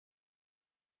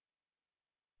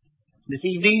This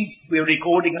evening we're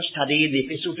recording a study in the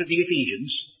Epistle to the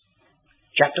Ephesians,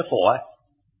 chapter 4,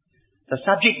 the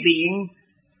subject being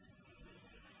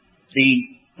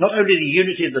not only the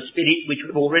unity of the Spirit, which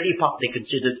we've already partly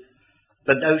considered,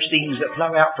 but those things that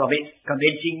flow out from it,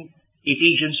 commencing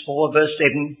Ephesians 4 verse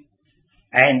 7,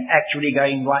 and actually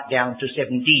going right down to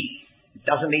 17. It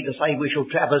doesn't mean to say we shall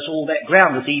traverse all that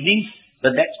ground this evening,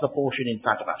 but that's the portion in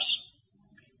front of us.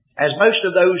 As most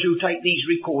of those who take these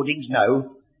recordings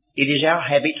know, it is our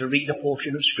habit to read a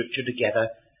portion of Scripture together,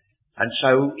 and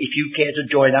so if you care to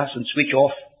join us and switch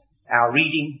off, our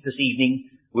reading this evening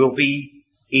will be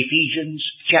Ephesians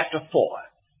chapter 4.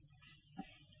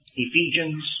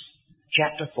 Ephesians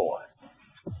chapter 4.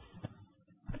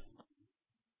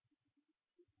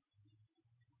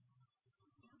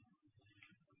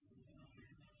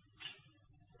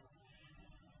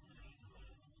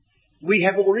 We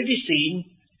have already seen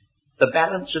the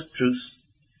balance of truth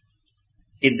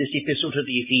in this epistle to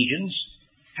the Ephesians,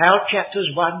 how chapters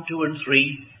 1, 2 and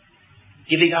 3,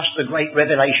 giving us the great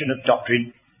revelation of doctrine,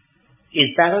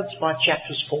 is balanced by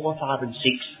chapters 4, 5 and 6,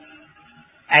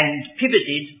 and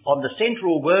pivoted on the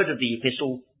central word of the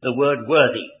epistle, the word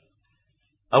worthy,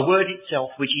 a word itself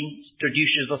which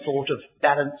introduces the thought of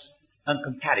balance and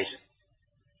comparison.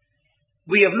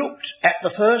 We have looked at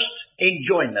the first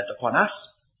enjoinment upon us,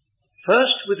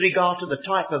 first with regard to the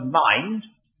type of mind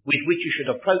with which you should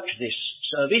approach this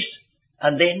service,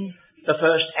 and then the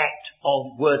first act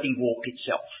of worthy walk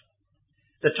itself.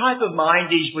 The type of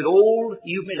mind is with all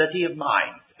humility of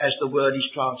mind, as the word is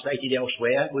translated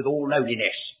elsewhere, with all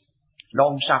lowliness,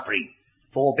 long-suffering,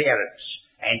 forbearance,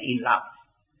 and in love.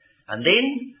 And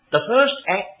then the first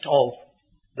act of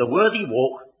the worthy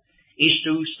walk is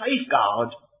to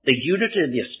safeguard the unity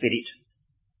of the Spirit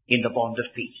in the bond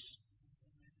of peace.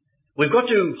 We've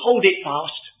got to hold it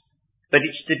fast, but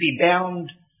it's to be bound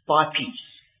by peace,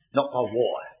 not by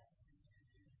war.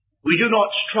 We do not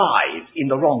strive in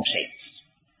the wrong sense.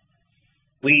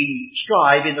 We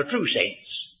strive in the true sense,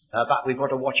 but we've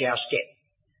got to watch our step.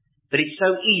 But it's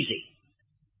so easy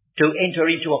to enter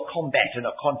into a combat and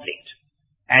a conflict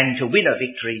and to win a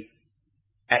victory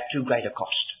at too great a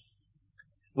cost.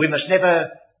 We must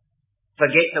never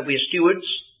forget that we're stewards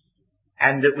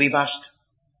and that we must,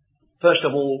 first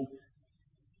of all,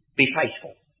 be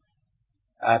faithful.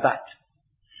 But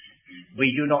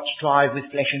we do not strive with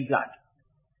flesh and blood.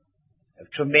 A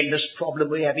tremendous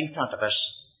problem we have in front of us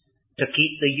to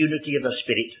keep the unity of the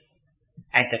Spirit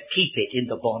and to keep it in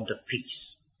the bond of peace.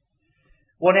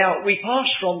 Well, now, we pass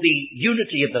from the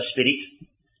unity of the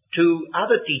Spirit to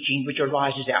other teaching which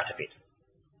arises out of it.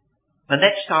 And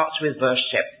that starts with verse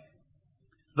 7.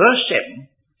 Verse 7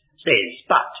 says,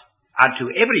 "But unto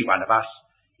every one of us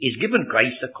is given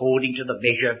grace according to the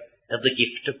measure of the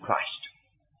gift of Christ."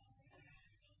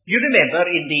 You remember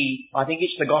I think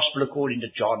it's the Gospel according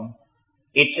to John,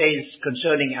 it says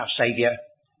concerning our Saviour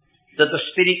that the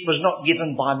Spirit was not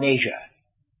given by measure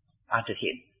unto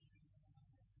him.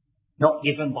 Not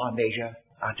given by measure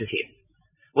unto him.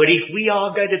 Well, if we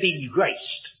are going to be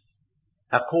graced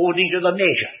according to the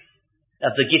measure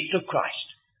of the gift of Christ,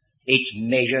 it's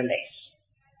measureless.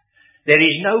 There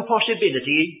is no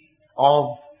possibility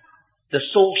of the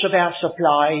source of our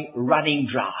supply running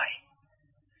dry.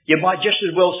 You might just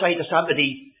as well say to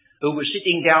somebody who was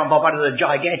sitting down by one of the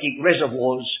gigantic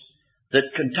reservoirs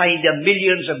that contained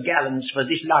millions of gallons for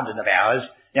this London of ours,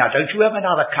 "Now, don't you have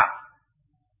another cup?"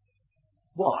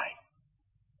 Why?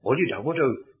 Well, you don't want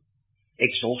to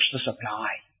exhaust the supply.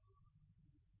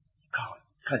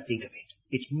 Can't think of it.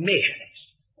 It's measureless.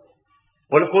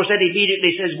 Well, of course, that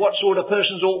immediately says, what sort of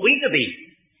persons ought we to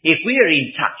be if we are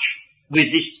in touch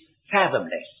with this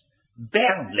fathomless,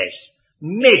 boundless,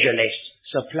 measureless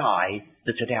supply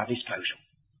that's at our disposal?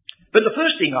 But the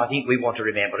first thing I think we want to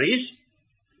remember is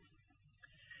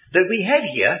that we have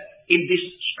here in this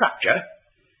structure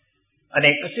an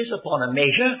emphasis upon a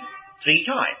measure 3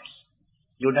 times.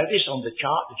 You'll notice on the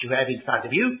chart that you have in front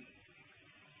of you,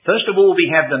 first of all we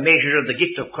have the measure of the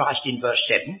gift of Christ in verse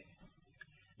 7.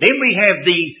 Then we have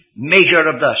the measure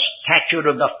of the stature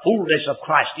of the fullness of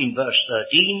Christ in verse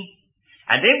 13.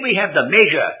 And then we have the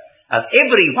measure of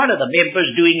every one of the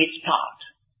members doing its part.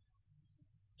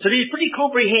 So it is pretty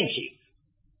comprehensive.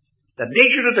 The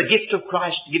measure of the gift of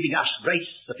Christ giving us grace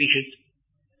sufficient.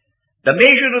 The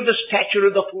measure of the stature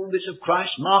of the fullness of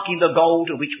Christ marking the goal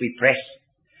to which we press.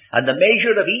 And the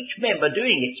measure of each member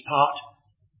doing its part,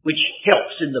 which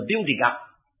helps in the building up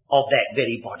of that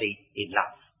very body in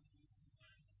love.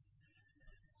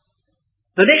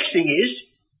 The next thing is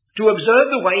to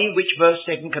observe the way in which verse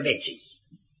 7 commences,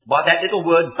 by that little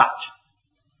word but.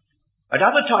 At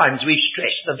other times we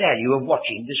stress the value of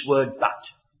watching this word but.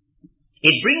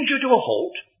 It brings you to a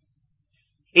halt.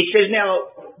 It says,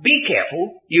 now, be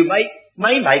careful, you may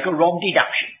make a wrong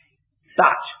deduction.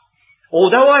 But,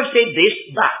 although I've said this,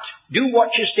 but, do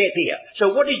watch your step here.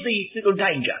 So what is the little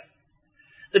danger?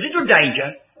 The little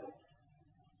danger,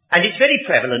 and it's very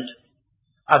prevalent,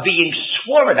 of being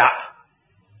swallowed up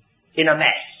in a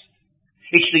mass.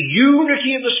 It's the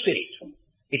unity of the Spirit.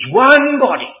 It's one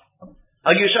body.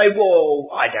 And you say,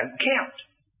 well, I don't count.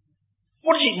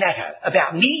 What does it matter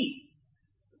about me?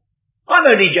 I'm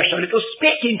only just a little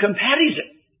speck in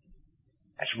comparison.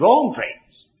 That's wrong, friends.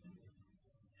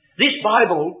 This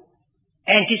Bible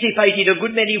anticipated a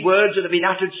good many words that have been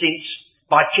uttered since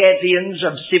by champions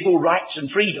of civil rights and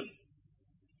freedom.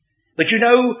 But you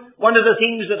know, one of the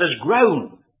things that has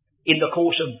grown in the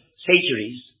course of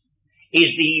centuries is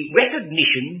the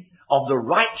recognition of the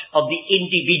right of the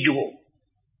individual.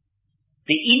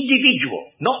 The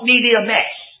individual, not merely a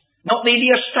mass, not merely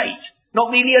a state,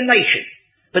 not merely a nation,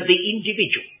 but the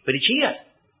individual. But it's here.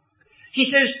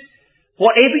 He says,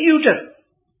 whatever you do,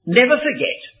 never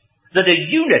forget that a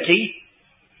unity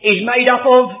is made up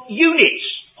of units.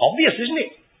 Obvious, isn't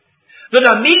it? That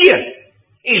a million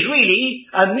is really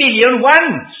a million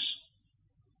ones.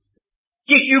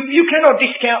 You cannot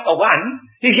discount a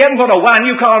one. If you haven't got a one,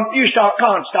 you can't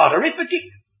start arithmetic.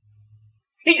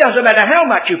 It doesn't matter how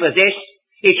much you possess,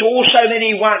 it's all so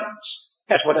many ones.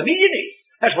 That's what a million is.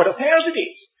 That's what 1,000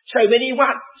 is. So many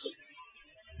ones.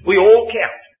 We all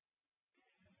count.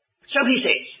 So he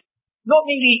says, not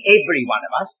merely every one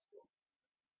of us.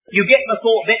 You get the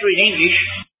thought better in English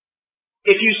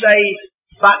if you say,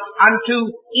 but unto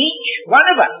each one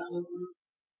of us.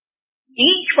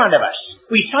 Each one of us.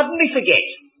 We suddenly forget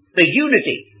the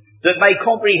unity that may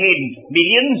comprehend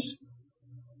millions,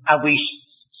 and we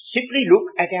simply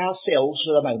look at ourselves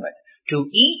for a moment. To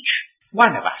each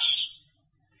one of us.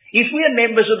 If we are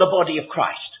members of the body of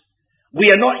Christ,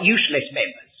 we are not useless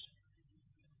members.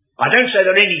 I don't say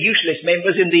there are any useless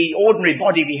members in the ordinary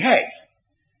body we have.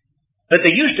 But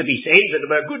there used to be said that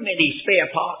there were a good many spare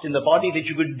parts in the body that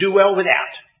you could do well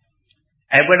without.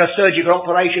 And when a surgical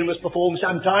operation was performed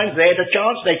sometimes, they had a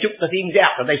chance, they took the things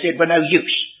out and they said, well, no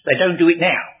use. They don't do it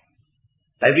now.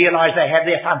 They realise they have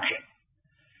their function.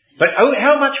 But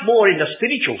how much more in the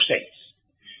spiritual sense,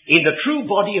 in the true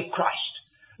body of Christ,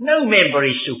 no member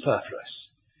is superfluous.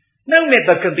 No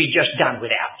member can be just done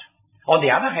without. On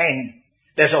the other hand,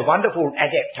 there's a wonderful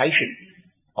adaptation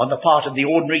on the part of the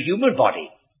ordinary human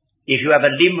body. If you have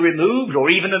a limb removed or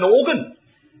even an organ,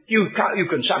 you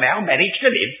can somehow manage to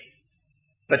live.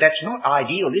 But that's not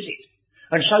ideal, is it?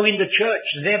 And so in the church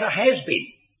there never has been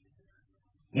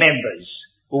members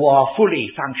who are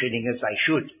fully functioning as they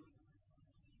should.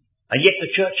 And yet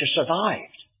the church has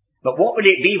survived. But what will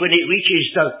it be when it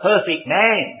reaches the perfect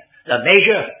man, the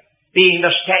measure being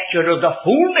the stature of the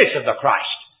fullness of the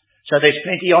Christ? So there's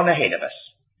plenty on ahead of us.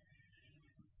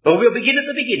 But we'll begin at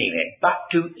the beginning then. But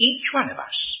to each one of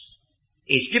us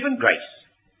is given grace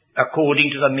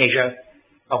according to the measure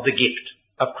of the gift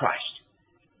of Christ.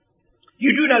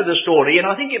 You do know the story, and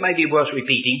I think it may be worth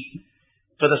repeating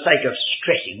for the sake of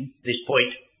stressing this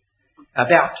point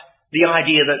about the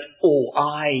idea that,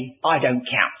 I don't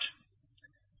count.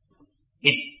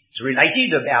 It's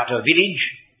related about a village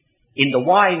in the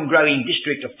wine-growing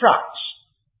district of France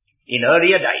in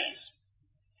earlier days.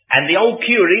 And the old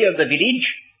curé of the village,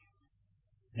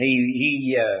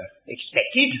 he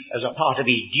expected, as a part of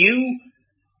his due,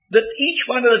 that each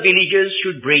one of the villagers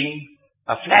should bring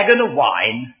a flagon of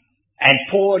wine and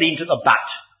pour it into the butt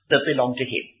that belonged to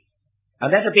him. And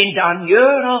that had been done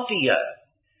year after year.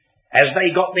 As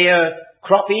they got their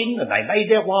crop in and they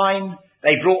made their wine,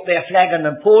 they brought their flagon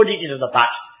and poured it into the butt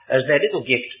as their little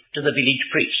gift to the village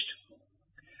priest.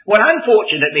 Well,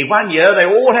 unfortunately, one year they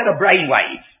all had a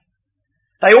brainwave.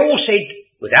 They all said,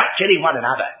 without telling one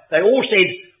another, they all said,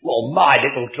 well, my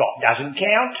little drop doesn't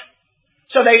count.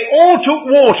 So they all took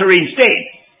water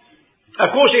instead.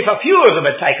 Of course, if a few of them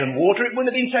had taken water, it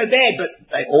wouldn't have been so bad, but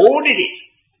they all did it.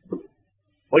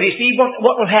 Well, you see, what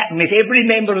will happen if every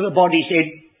member of the body said,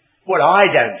 well, I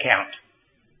don't count?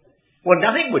 Well,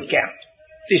 nothing would count.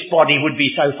 This body would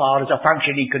be, so far as a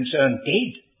functioning concern,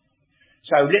 dead.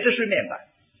 So let us remember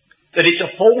that it's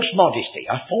a false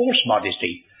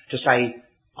modesty to say,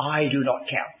 I do not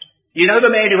count. You know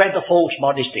the man who had the false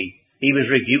modesty, he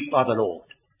was rebuked by the Lord.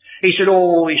 He said,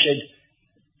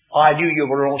 I knew you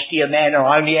were an austere man and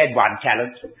I only had one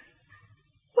talent.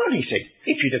 Well, he said,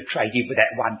 if you'd have traded with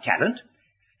that one talent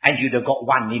and you'd have got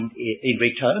one in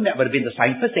return, that would have been the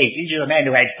same percentage as a man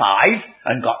who had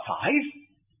 5 and got 5.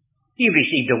 He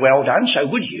received a well done, so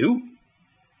would you.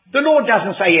 The Lord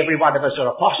doesn't say every one of us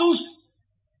are apostles.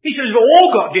 He says we've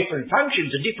all got different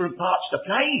functions and different parts to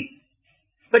play.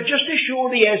 But just as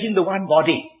surely as in the one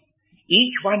body,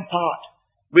 each one part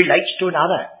relates to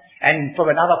another. And from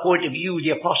another point of view,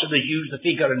 the apostle has used the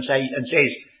figure and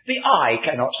says, the eye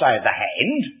cannot say of the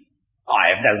hand,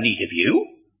 I have no need of you.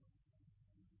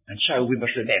 And so we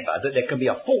must remember that there can be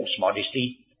a false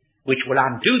modesty which will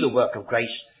undo the work of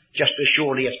grace just as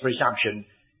surely as presumption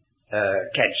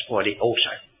can spoil it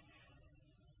also.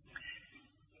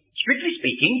 Strictly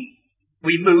speaking,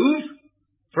 we move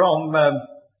from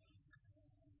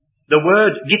the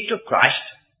word gift of Christ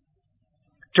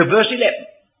to verse 11,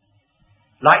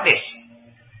 like this.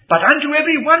 But unto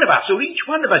every one of us, or each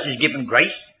one of us is given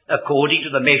grace according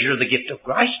to the measure of the gift of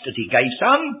Christ, that he gave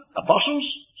some apostles,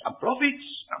 some prophets,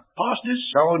 some pastors,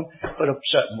 so on, for a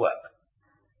certain work.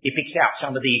 He picks out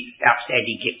some of the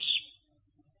outstanding gifts.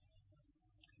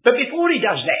 But before he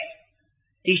does that,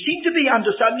 he seemed to be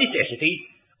under some necessity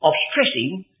of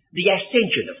stressing the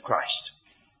ascension of Christ.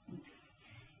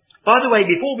 By the way,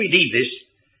 before we leave this,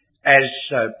 as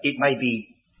it may be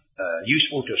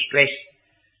useful to stress,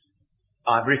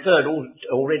 I've referred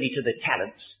already to the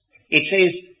talents. It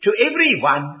says, to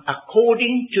everyone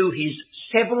according to his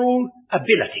several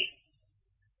ability.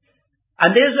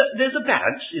 And there's a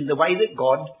balance in the way that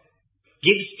God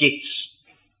gives gifts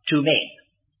to men.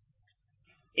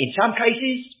 In some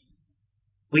cases,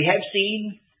 we have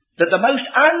seen that the most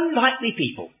unlikely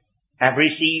people have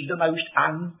received the most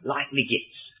unlikely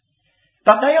gifts.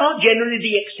 But they are generally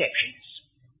the exceptions.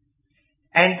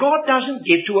 And God doesn't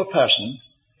give to a person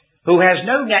who has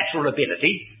no natural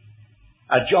ability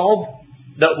a job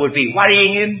that would be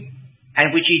worrying him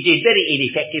and which he did very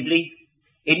ineffectively.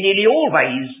 It nearly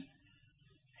always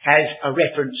has a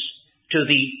reference to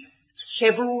the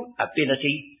several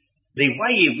ability, the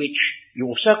way in which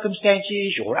your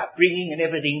circumstances, your upbringing and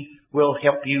everything will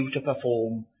help you to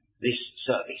perform this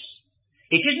service.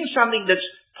 It isn't something that's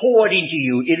poured into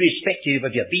you irrespective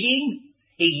of your being.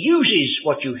 He uses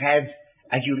what you have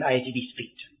and you lay it at his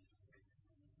feet.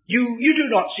 You do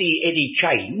not see any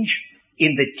change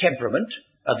in the temperament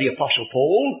of the Apostle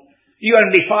Paul. You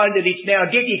only find that it's now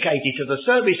dedicated to the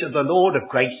service of the Lord of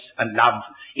grace and love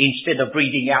instead of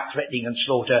breathing out threatening and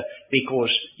slaughter because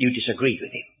you disagreed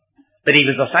with him. But he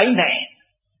was the same man.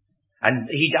 And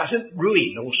he doesn't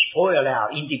ruin or spoil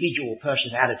our individual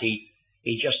personality.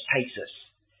 He just takes us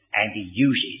and he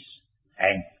uses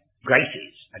and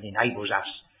graces and enables us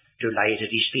to lay it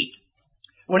at his feet.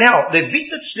 Well, now, the bit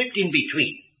that slipped in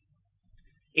between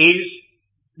is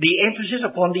the emphasis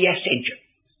upon the ascension.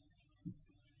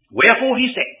 Wherefore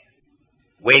he said,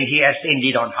 when he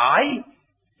ascended on high,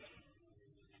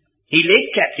 he led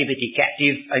captivity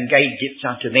captive and gave gifts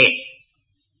unto men.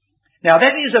 Now,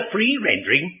 that is a free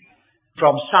rendering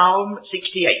from Psalm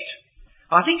 68.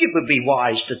 I think it would be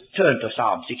wise to turn to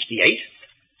Psalm 68,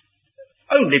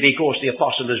 only because the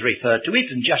apostle has referred to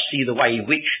it, and just see the way in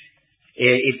which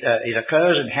it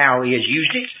occurs and how he has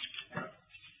used it.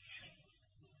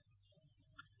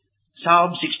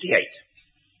 Psalm 68.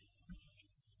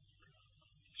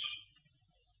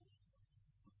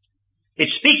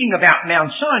 It's speaking about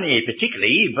Mount Sinai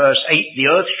particularly. Verse 8, the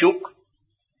earth shook,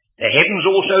 the heavens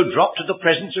also dropped at the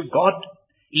presence of God.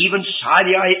 Even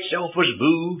Sinai itself was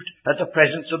moved at the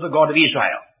presence of the God of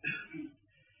Israel.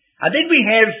 And then we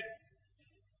have,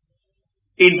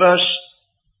 in verse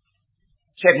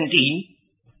 17,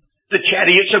 the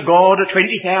chariots of God are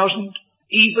 20,000,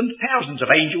 even thousands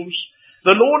of angels.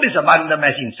 The Lord is among them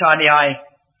as in Sinai,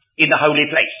 in the holy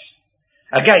place.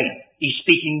 Again, he's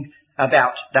speaking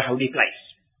about the holy place.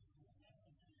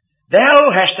 Thou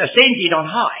hast ascended on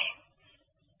high.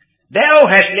 Thou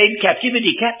hast led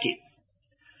captivity captive.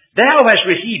 Thou hast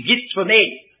received gifts for men,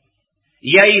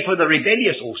 yea, for the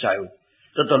rebellious also,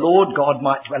 that the Lord God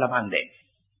might dwell among them.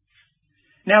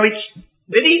 Now it's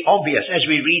very obvious as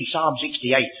we read Psalm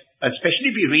 68, especially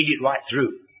if we read it right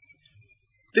through,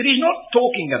 that he's not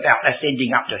talking about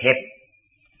ascending up to heaven.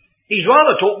 He's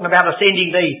rather talking about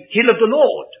ascending the hill of the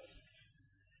Lord.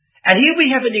 And here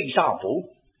we have an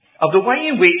example of the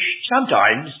way in which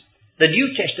sometimes the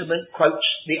New Testament quotes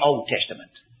the Old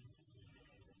Testament.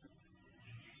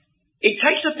 It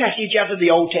takes a passage out of the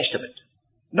Old Testament,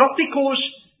 not because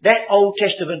that Old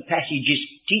Testament passage is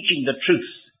teaching the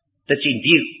truth that's in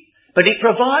view, but it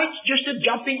provides just a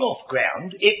jumping off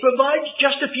ground. It provides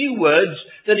just a few words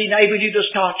that enable you to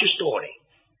start your story.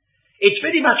 It's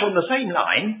very much on the same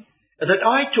line that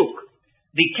I took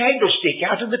the candlestick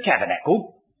out of the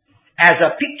tabernacle as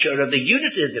a picture of the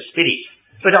unity of the Spirit,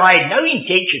 but I had no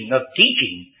intention of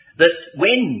teaching that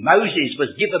when Moses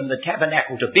was given the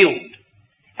tabernacle to build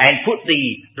and put the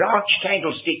branch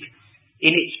candlestick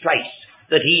in its place,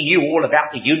 that he knew all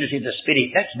about the unity of the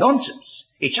Spirit. That's nonsense.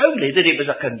 It's only that it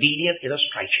was a convenient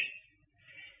illustration.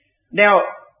 Now,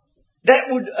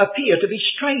 that would appear to be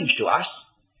strange to us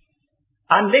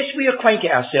unless we acquaint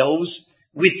ourselves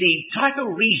with the type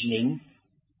of reasoning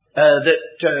that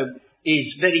is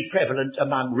very prevalent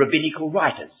among rabbinical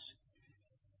writers.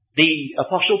 The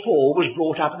Apostle Paul was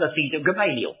brought up at the feet of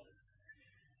Gamaliel.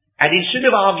 And instead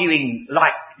of arguing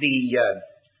like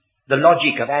the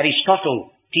logic of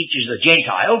Aristotle teaches the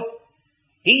Gentile,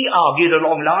 he argued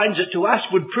along lines that to us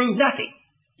would prove nothing.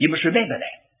 You must remember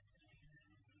that.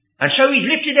 And so he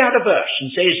lifted out a verse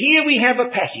and says, here we have a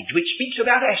passage which speaks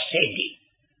about ascending.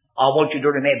 I want you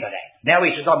to remember that. Now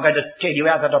he says, I'm going to tell you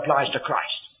how that applies to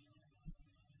Christ.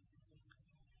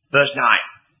 Verse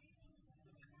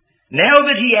 9. Now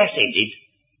that he ascended,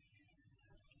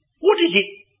 what is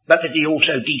it but that he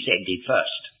also descended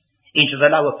first into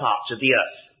the lower parts of the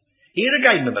earth? Here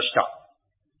again we must stop.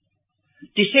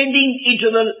 Descending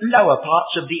into the lower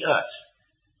parts of the earth.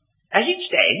 As it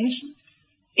stands,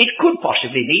 it could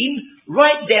possibly mean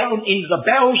right down into the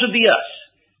bowels of the earth.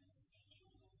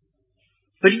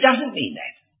 But it doesn't mean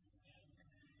that.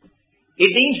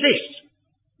 It means this.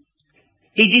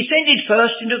 He descended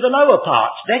first into the lower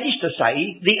parts, that is to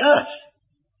say, the earth.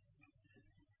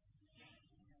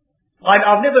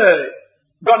 I've never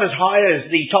gone as high as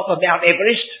the top of Mount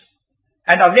Everest,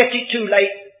 and I've left it too late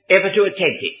ever to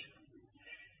attempt it.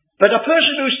 But a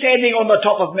person who's standing on the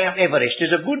top of Mount Everest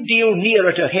is a good deal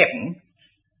nearer to heaven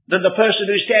than the person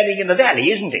who's standing in the valley,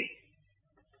 isn't he?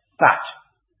 But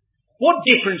what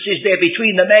difference is there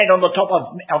between the man on the top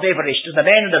of Everest and the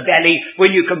man in the valley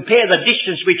when you compare the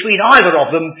distance between either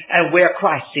of them and where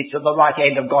Christ sits at the right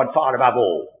hand of God far above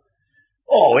all?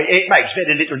 Oh, it makes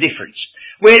very little difference.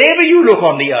 Wherever you look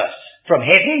on the earth from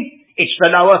heaven, it's the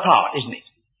lower part, isn't it?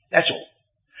 That's all.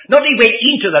 Not he went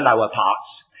into the lower parts.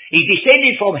 He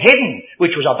descended from heaven,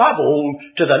 which was above all,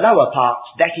 to the lower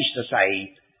parts, that is to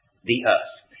say, the earth.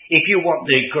 If you want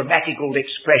the grammatical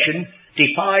expression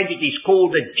defined, it is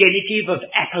called the genitive of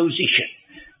apposition.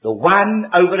 The one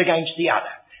over against the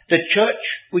other. The church,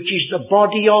 which is the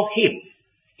body of him,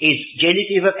 is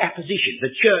genitive of apposition.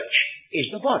 The church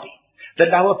is the body. The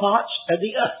lower parts are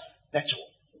the earth. That's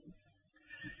all.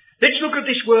 Let's look at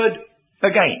this word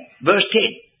again. Verse 10.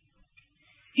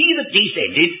 He that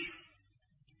descended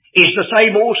is the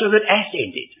same also that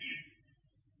ascended.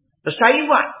 The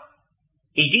same one.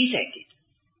 He descended.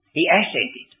 He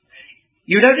ascended.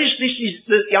 You notice this is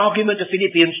the argument of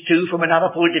Philippians 2 from another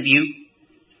point of view.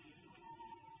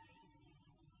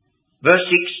 Verse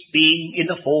 6, being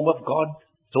in the form of God,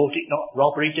 thought it not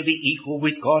robbery to be equal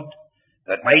with God,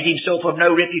 that made himself of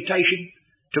no reputation,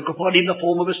 took upon him the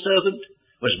form of a servant,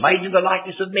 was made in the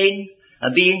likeness of men,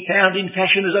 and being found in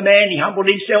fashion as a man, he humbled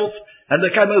himself, and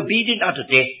became obedient unto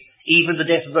death, even the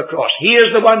death of the cross.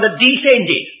 Here's the one that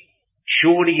descended.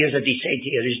 Surely there's a descent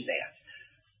here, isn't there?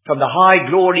 From the high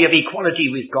glory of equality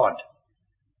with God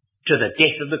to the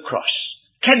death of the cross.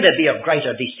 Can there be a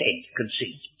greater descent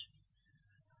conceived?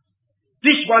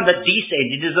 This one that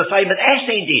descended is the same that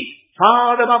ascended,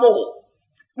 far above all.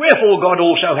 Wherefore God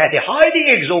also hath highly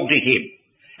exalted him,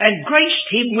 and graced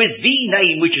him with the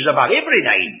name which is above every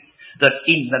name, that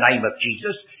in the name of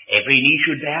Jesus every knee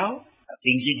should bow,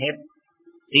 things in heaven,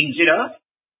 things in earth,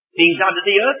 things under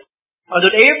the earth, and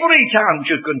that every tongue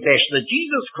should confess that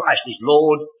Jesus Christ is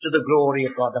Lord, to the glory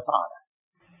of God the Father.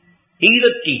 He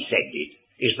that descended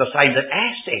is the same that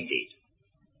ascended,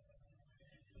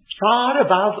 far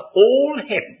above all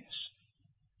heavens.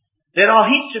 There are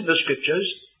hints in the Scriptures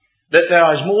that there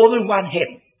is more than one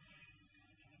heaven.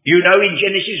 You know, in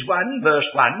Genesis 1, verse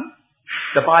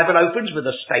 1, the Bible opens with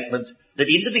a statement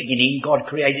that in the beginning God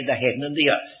created the heaven and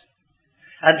the earth.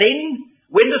 And then,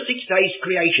 when the 6 days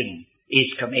creation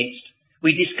is commenced,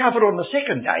 we discover on the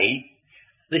second day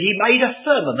that he made a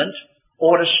firmament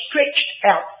or a stretched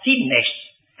out thinness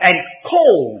and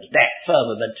called that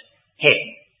firmament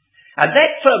heaven. And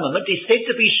that firmament is said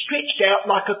to be stretched out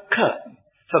like a curtain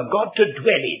for God to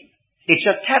dwell in. It's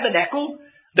a tabernacle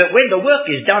that when the work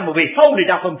is done will be folded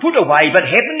up and put away, but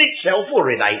heaven itself will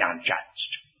remain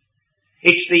untouched.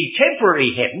 It's the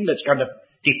temporary heaven that's going to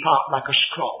depart like a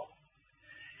scroll.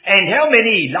 And how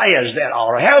many layers there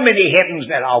are, or how many heavens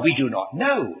there are, we do not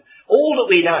know. All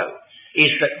that we know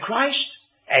is that Christ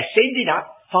ascended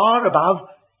up far above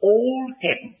all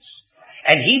heavens.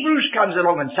 And Hebrews comes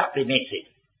along and supplements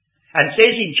it, and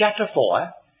says in chapter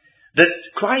 4 that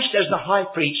Christ as the high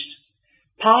priest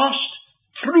passed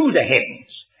through the heavens.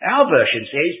 Our version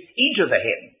says into the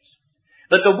heavens.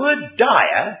 But the word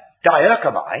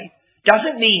diakomai,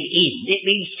 doesn't mean in, it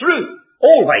means through.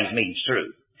 Always means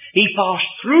through. He passed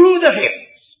through the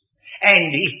heavens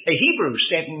And Hebrews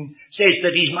 7 says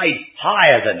that he's made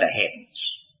higher than the heavens.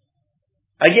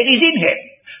 And yet he's in heaven.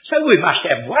 So we must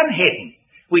have one heaven,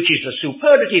 which is the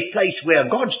superlative place where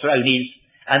God's throne is,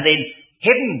 and then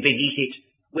heaven beneath it,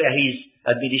 where his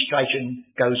administration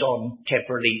goes on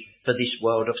temporarily for this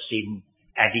world of sin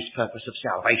and his purpose of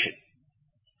salvation.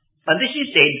 And this is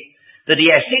said that he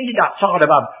ascended up far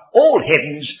above all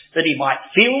heavens, that he might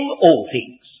fill all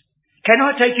things. Can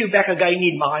I take you back again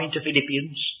in mind to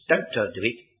Philippians? Don't turn to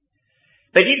it.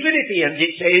 But in Philippians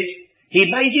it says, he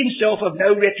made himself of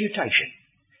no reputation.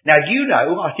 Now do you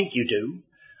know, I think you do,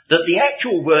 that the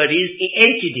actual word is he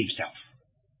emptied himself.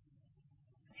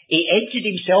 He emptied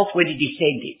himself when he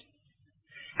descended.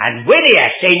 And when he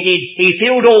ascended, he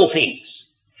filled all things.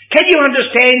 Can you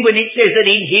understand when it says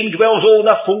that in him dwells all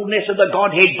the fullness of the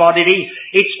Godhead bodily?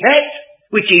 It's that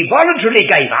which he voluntarily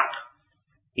gave up.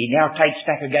 He now takes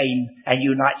back again and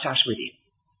unites us with him.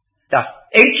 The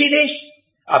emptiness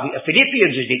of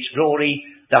Philippians is its glory.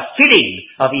 The filling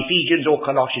of Ephesians or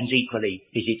Colossians equally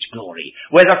is its glory.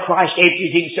 Whether Christ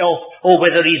empties himself or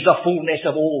whether he's the fullness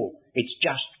of all, it's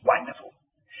just wonderful.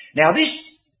 Now this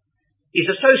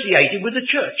is associated with the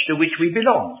church to which we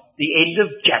belong, the end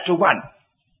of chapter 1.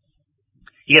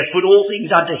 He has put all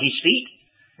things under his feet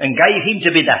and gave him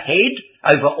to be the head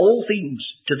over all things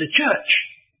to the church,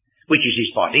 which is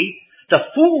his body, the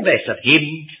fullness of him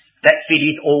that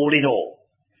filleth all in all.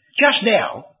 Just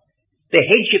now, the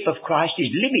headship of Christ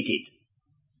is limited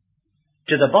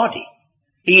to the body.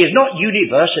 He is not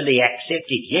universally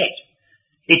accepted yet.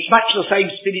 It's much the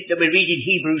same spirit that we read in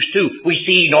Hebrews 2. We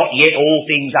see not yet all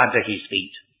things under his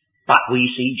feet, but we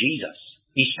see Jesus.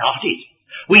 He started.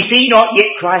 We see not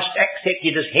yet Christ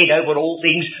accepted as head over all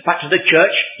things, but to the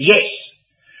church, yes.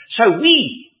 So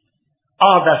we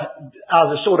are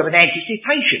the sort of an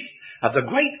anticipation of the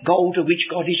great goal to which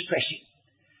God is pressing.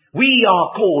 We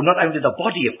are called not only the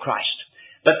body of Christ,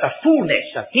 but the fullness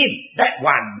of him, that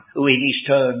one who in his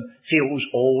turn fills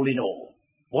all in all.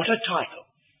 What a title.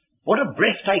 What a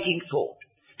breathtaking thought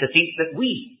to think that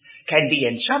we can be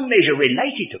in some measure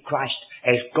related to Christ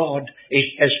as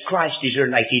Christ is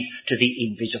related to the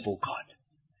invisible God.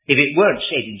 If it weren't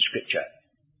said in Scripture,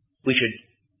 we should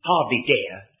hardly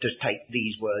dare to take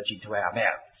these words into our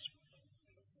mouths.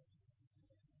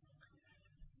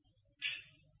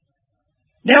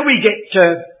 Now we get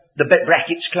the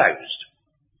brackets closed.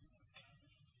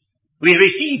 We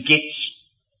receive gifts,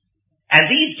 and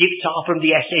these gifts are from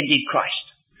the ascended Christ.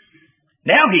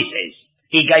 Now he says,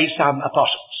 he gave some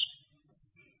apostles.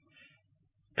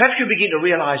 Perhaps you begin to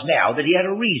realize now that he had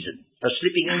a reason for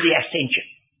slipping in the ascension.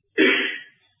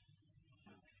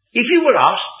 If you were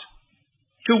asked,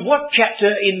 to what chapter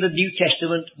in the New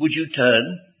Testament would you turn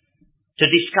to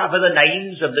discover the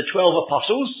names of the 12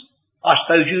 apostles? I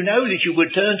suppose you know that you would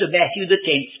turn to Matthew the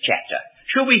 10th chapter.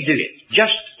 Shall we do it,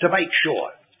 just to make sure?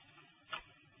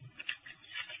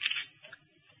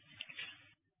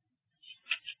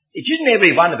 It isn't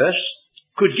every one of us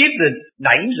could give the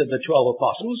names of the 12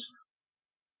 apostles.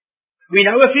 We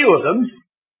know a few of them,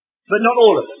 but not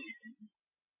all of them.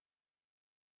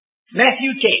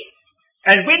 Matthew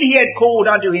 10. And when he had called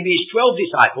unto him his 12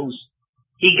 disciples,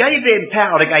 he gave them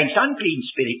power against unclean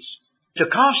spirits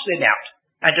to cast them out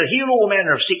and to heal all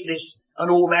manner of sickness and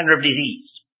all manner of disease.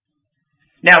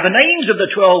 Now the names of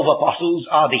the 12 apostles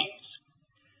are these.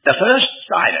 The first,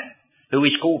 Simon, who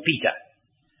is called Peter,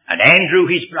 and Andrew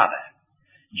his brother,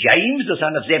 James the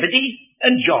son of Zebedee,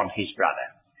 and John his brother,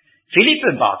 Philip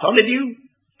and Bartholomew,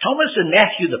 Thomas and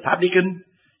Matthew the publican,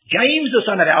 James the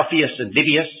son of Alphaeus and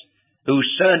Lebbaeus, whose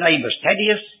surname was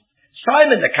Thaddeus,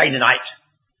 Simon the Canaanite,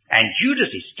 and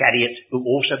Judas Iscariot, who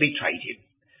also betrayed him.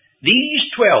 These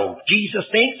 12 Jesus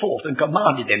sent forth and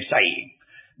commanded them, saying,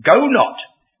 Go not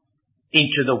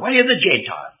into the way of the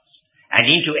Gentiles, and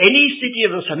into any city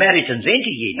of the Samaritans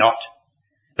enter ye not,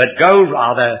 but go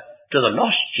rather to the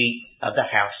lost sheep of the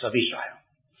house of Israel.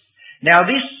 Now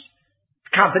this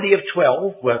company of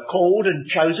 12 were called and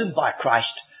chosen by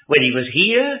Christ when he was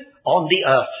here on the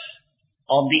earth.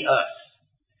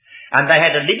 And they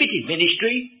had a limited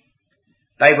ministry.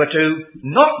 They were to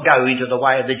not go into the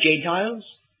way of the Gentiles.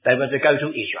 They were to go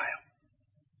to Israel.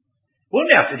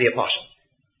 Well, now to the apostle.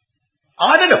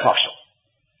 I'm an apostle.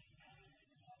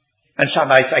 And some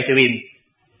may say to him,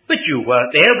 but you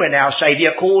weren't there when our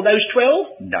Saviour called those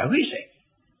 12? No, he said.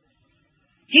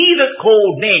 He that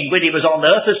called men when he was on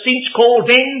earth has since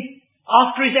called men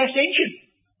after his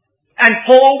ascension. And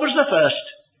Paul was the first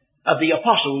of the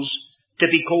apostles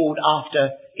to be called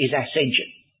after his ascension.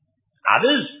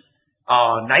 Others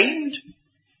are named.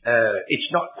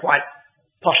 It's not quite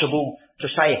possible to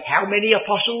say how many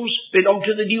apostles belong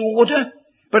to the new order,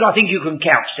 But I think you can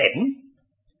count 7.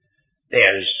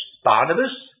 There's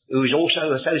Barnabas, who is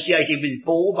also associated with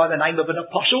Paul by the name of an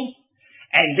apostle.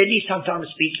 And then he sometimes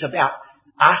speaks about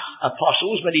us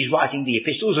apostles when he's writing the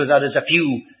epistles, although there's a few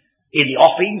in the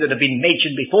offing that have been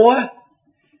mentioned before.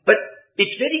 But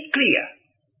it's very clear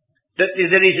that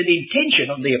there is an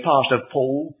intention on the part of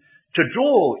Paul to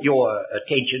draw your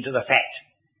attention to the fact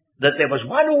that there was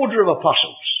one order of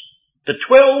apostles, the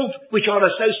 12 which are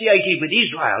associated with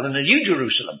Israel and the New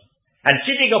Jerusalem, and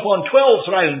sitting upon 12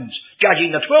 thrones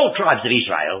judging the 12 tribes of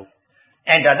Israel,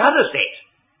 and another set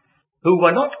who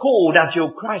were not called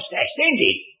until Christ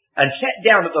ascended and sat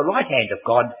down at the right hand of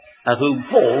God, of whom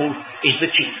Paul is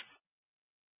the chief.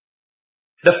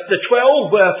 The 12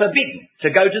 were forbidden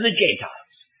to go to the Gentiles.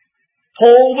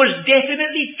 Paul was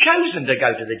definitely chosen to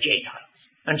go to the Gentiles.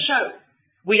 And so,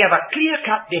 we have a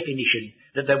clear-cut definition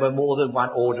that there were more than one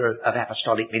order of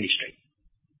apostolic ministry.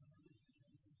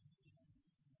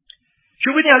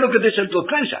 Shall we now look at this a little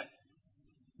closer?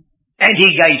 And he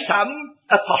gave some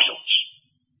apostles.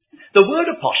 The word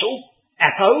apostle,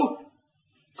 apo,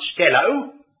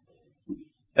 stello,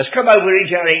 has come over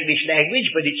into our English language,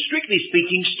 but it's strictly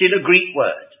speaking still a Greek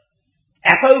word.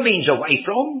 Apo means away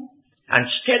from, and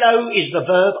stello is the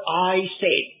verb I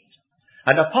send.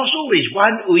 An apostle is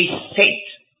one who is sent.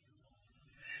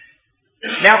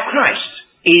 Now Christ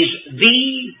is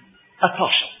the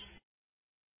apostle.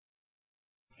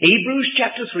 Hebrews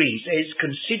chapter 3 says,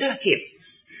 consider him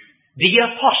the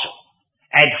apostle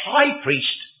and high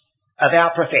priest of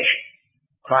our profession,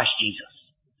 Christ Jesus.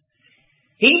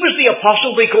 He was the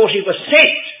apostle because he was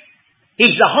sent.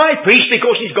 He's the high priest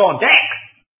because he's gone back.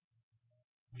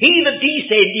 He that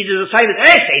descended is the same as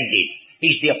ascended.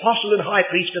 He's the apostle and high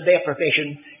priest of their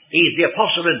profession. He's the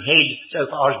apostle and head so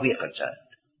far as we are concerned.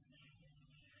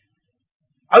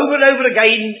 Over and over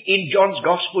again in John's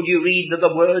Gospel you read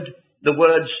the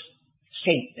words,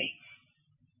 sent me.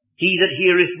 He that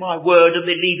heareth my word and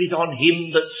believeth on him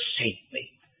that sent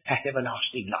me hath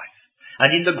everlasting life.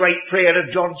 And in the great prayer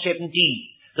of John 17,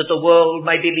 that the world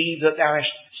may believe that thou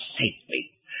hast sent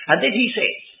me. And then he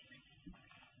says,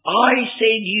 I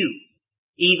send you,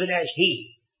 even as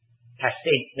he hath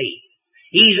sent me.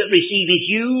 He that receiveth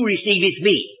you receiveth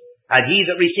me, and he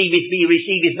that receiveth me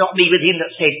receiveth not me but him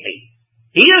that sent me.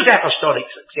 Here's apostolic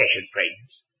succession, friends,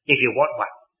 if you want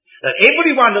one. That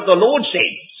everyone that the Lord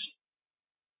sends,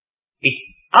 it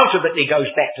ultimately goes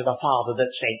back to the Father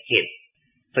that sent him.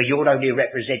 For you're only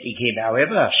representing him,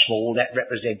 however small that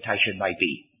representation may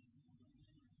be.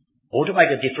 Or to make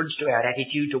a difference to our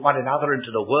attitude to one another and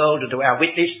to the world and to our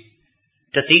witness,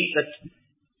 to think that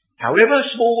however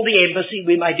small the embassy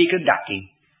we may be conducting,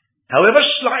 however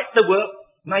slight the work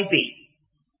may be,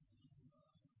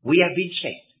 we have been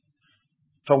sent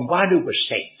from one who was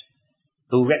sent,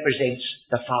 who represents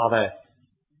the Father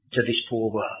to this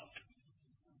poor world.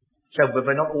 So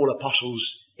we're not all apostles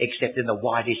except in the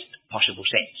widest possible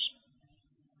sense.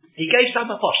 He gave some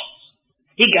apostles.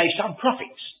 He gave some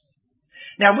prophets.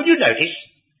 Now, will you notice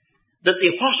that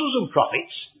the apostles and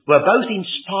prophets were both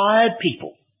inspired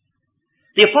people?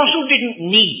 The apostle didn't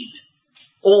need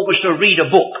always to read a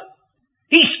book.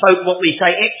 He spoke what we say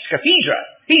ex cathedra.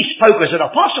 He spoke as an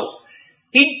apostle.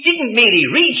 He didn't merely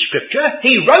read Scripture,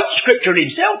 he wrote Scripture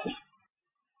himself.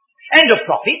 And a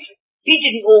prophet, he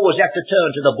didn't always have to turn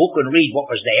to the book and read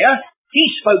what was there. He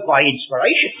spoke by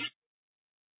inspiration.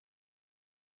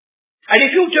 And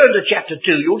if you'll turn to chapter 2,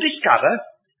 you'll discover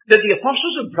that the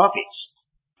apostles and prophets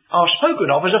are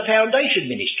spoken of as a foundation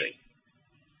ministry.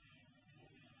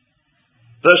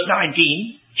 Verse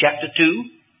 19, chapter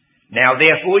 2, Now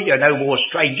therefore ye are no more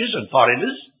strangers and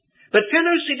foreigners, but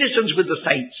fellow citizens with the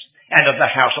saints and of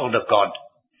the household of God,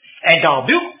 and are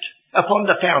built upon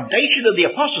the foundation of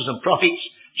the apostles and prophets,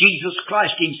 Jesus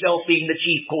Christ himself being the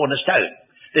chief cornerstone.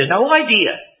 There's no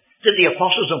idea that the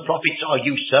apostles and prophets are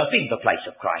usurping the place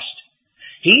of Christ.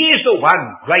 He is the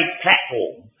one great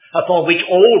platform upon which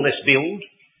all must build.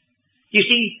 You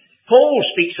see, Paul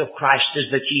speaks of Christ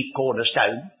as the chief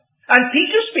cornerstone, and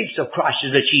Peter speaks of Christ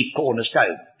as the chief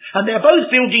cornerstone. And they're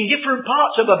both building different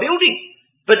parts of a building,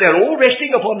 but they're all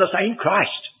resting upon the same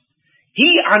Christ. He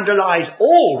underlies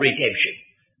all redemption,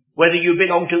 whether you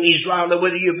belong to Israel or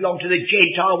whether you belong to the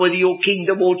Gentile, whether you're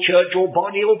kingdom or church or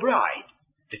body or bride,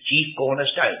 the chief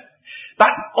cornerstone.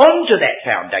 But onto that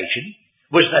foundation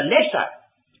was the lesser,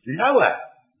 lower,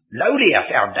 lowlier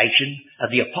foundation of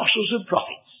the apostles and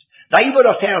prophets. They were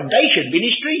a foundation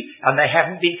ministry and they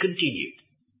haven't been continued.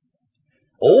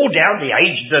 All down the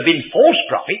ages there have been false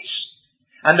prophets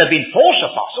and there have been false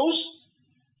apostles,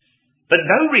 but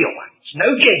no real ones,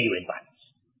 no genuine ones.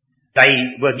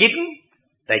 They were given,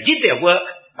 they did their work,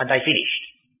 and they finished.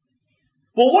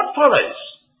 Well, what follows?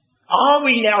 Are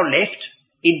we now left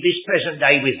in this present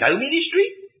day with no ministry?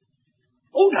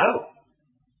 Oh no.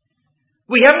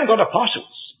 We haven't got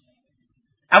apostles.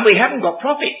 And we haven't got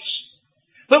prophets.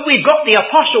 But we've got the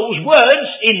apostles' words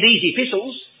in these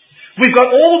epistles. We've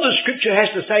got all the Scripture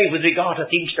has to say with regard to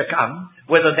things to come,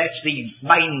 whether that's the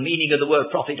main meaning of the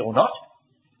word prophet or not.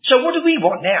 So what do we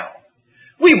want now?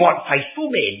 We want faithful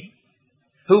men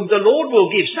whom the Lord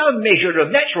will give some measure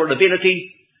of natural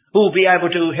ability, who will be able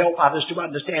to help others to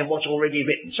understand what's already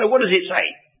written. So what does it say?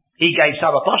 He gave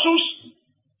some apostles,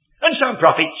 and some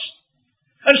prophets,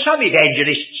 and some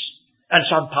evangelists, and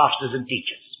some pastors and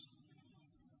teachers.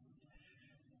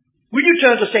 Will you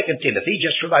turn to 2 Timothy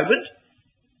just for a moment?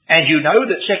 And you know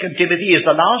that 2 Timothy is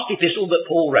the last epistle that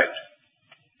Paul wrote.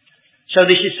 So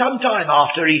this is some time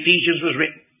after Ephesians was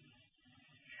written.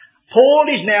 Paul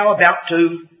is now about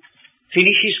to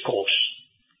finish his course.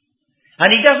 And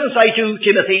he doesn't say to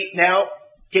Timothy, now,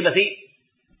 Timothy,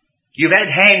 you've had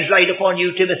hands laid upon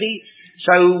you, Timothy,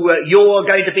 so you're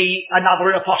going to be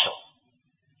another apostle.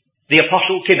 The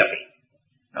apostle Timothy.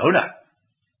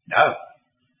 No.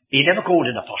 He never called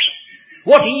an apostle.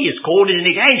 What he is called is an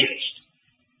evangelist.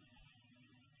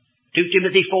 2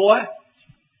 Timothy 4,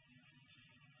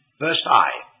 verse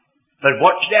 5. But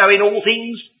watch thou in all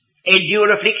things,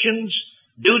 endure afflictions,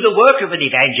 do the work of an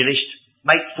evangelist,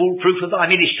 make full proof of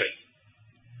thy ministry.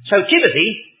 So Timothy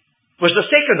was the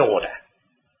second order.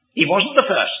 He wasn't the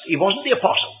first. He wasn't the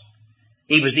apostle.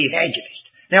 He was the evangelist.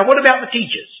 Now what about the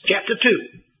teachers? Chapter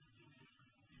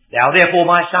 2. Thou therefore,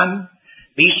 my son,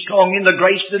 be strong in the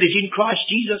grace that is in Christ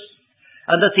Jesus,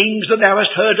 and the things that thou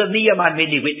hast heard of me among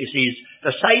many witnesses,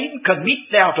 the same commit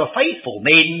thou to faithful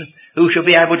men, who shall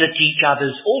be able to teach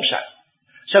others also.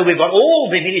 So we've got all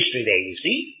the ministry there, you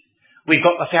see. We've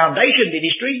got the foundation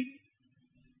ministry,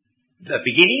 the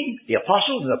beginning, the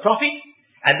apostle and the prophet,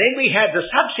 and then we have the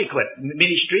subsequent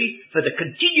ministry for the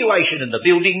continuation and the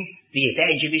building, the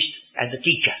evangelist and the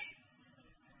teacher.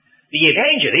 The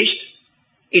evangelist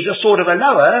is a sort of a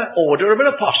lower order of an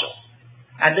apostle,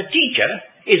 and the teacher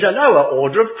is a lower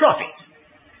order of prophet.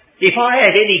 If I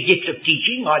had any gift of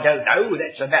teaching, I don't know,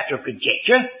 that's a matter of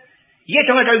conjecture, yet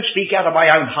I don't speak out of my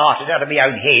own heart and out of my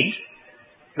own head,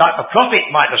 like the prophet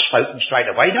might have spoken straight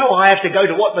away. No, I have to go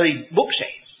to what the book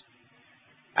says.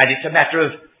 And it's a matter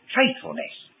of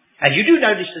faithfulness. And you do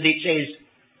notice that it says,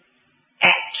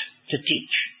 apt to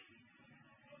teach.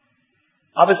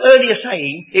 I was earlier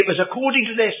saying it was according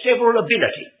to their several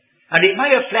ability. And it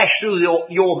may have flashed through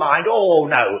your mind, oh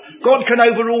no, God can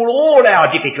overrule all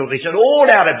our difficulties and all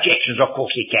our objections, of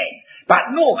course he can.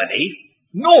 But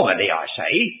normally I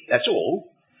say, that's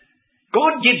all,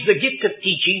 God gives the gift of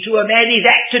teaching to a man who's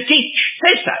apt to teach,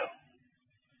 says so.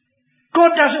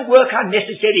 God doesn't work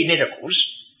unnecessary miracles.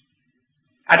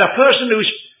 And a person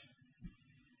who's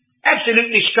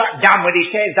absolutely struck dumb when he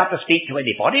stands up to speak to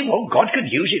anybody, well, God can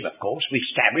use him, of course, with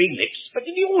stammering lips, but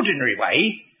in the ordinary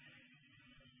way,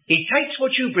 he takes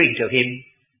what you bring to him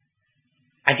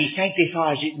and he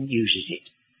sanctifies it and uses it.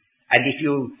 And if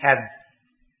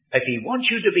he wants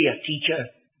you to be a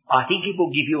teacher, I think he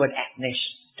will give you an aptness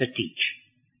to teach.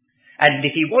 And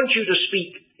if he wants you to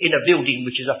speak in a building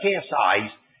which is a fair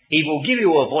size, he will give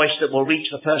you a voice that will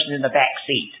reach the person in the back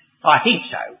seat. I think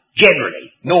so,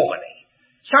 generally, normally.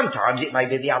 Sometimes it may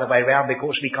be the other way around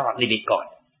because we can't limit God.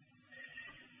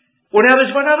 Well, now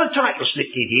there's one other title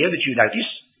slipped in here that you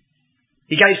notice.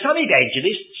 He gave some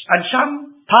evangelists and some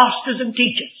pastors and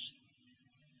teachers.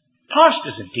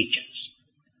 Pastors and teachers.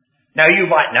 Now you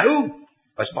might know,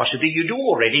 as possibly you do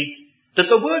already, that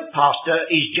the word pastor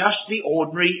is just the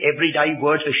ordinary everyday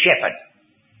word for shepherd.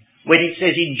 When it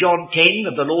says in John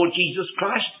 10 of the Lord Jesus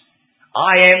Christ,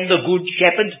 I am the good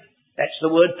shepherd, that's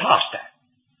the word pastor.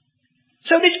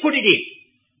 So let's put it in.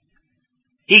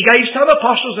 He gave some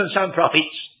apostles and some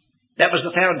prophets. That was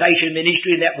the foundation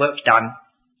ministry and that work's done.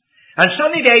 And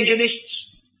some evangelists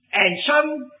and some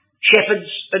shepherds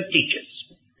and teachers.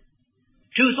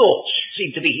 Two thoughts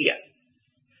seem to be here.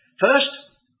 First,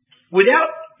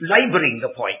 without labouring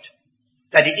the point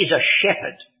that it is a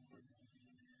shepherd,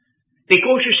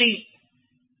 because you see,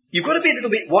 you've got to be a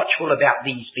little bit watchful about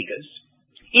these figures.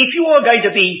 If you are going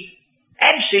to be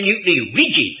absolutely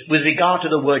rigid with regard to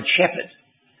the word shepherd,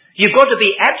 you've got to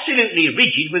be absolutely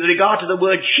rigid with regard to the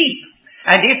word sheep.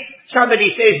 And if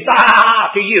somebody says,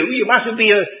 bah, to you, you mustn't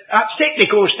be upset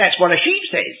because that's what a sheep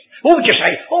says. Or just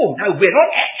say, oh, no, we're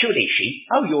not actually sheep.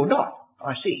 Oh, you're not.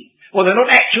 I see. Well, they're not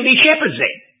actually shepherds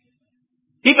then.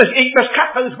 It must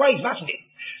cut both ways, mustn't it?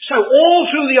 So all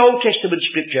through the Old Testament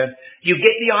scripture, you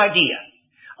get the idea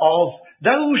of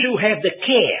those who have the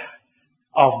care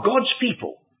of God's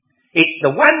people It's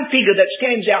the one figure that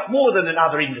stands out more than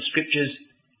another in the scriptures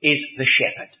is the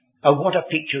shepherd. Oh, what a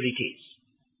picture it is.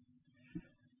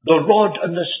 The rod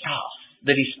and the staff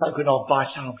that is spoken of by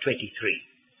Psalm 23.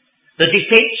 The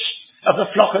defence of the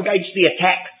flock against the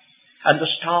attack, and the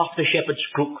staff, the shepherd's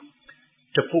crook,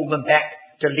 to pull them back,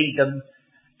 to lead them,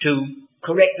 to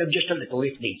correct them just a little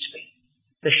if needs be.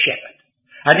 The shepherd.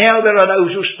 And now there are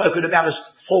those who are spoken about as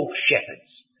false shepherds,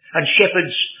 and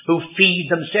shepherds who feed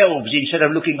themselves instead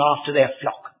of looking after their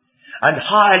flock, and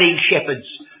hireling shepherds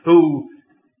who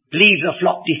leave the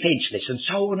flock defenceless, and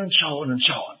so on and so on and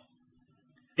so on.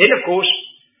 Then, of course,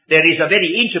 there is a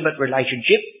very intimate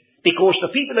relationship, because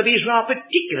the people of Israel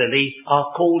particularly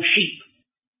are called sheep.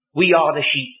 We are the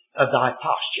sheep of thy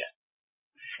pasture.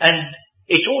 And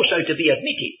it's also to be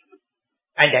admitted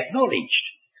and acknowledged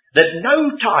that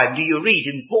no time do you read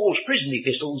in Paul's prison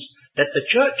epistles that the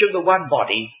church of the one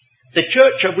body, the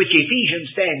church of which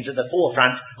Ephesians stands at the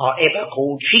forefront, are ever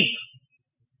called sheep.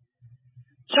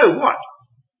 So what?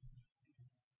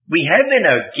 We have then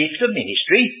a gift of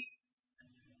ministry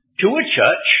to a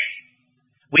church.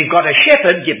 We've got a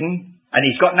shepherd given, and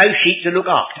he's got no sheep to look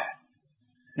after.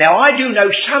 Now, I do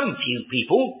know some few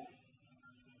people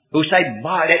who say,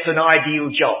 my, that's an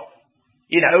ideal job.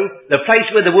 You know, the place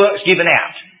where the work's given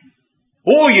out.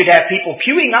 Or you'd have people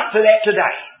queuing up for that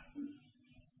today.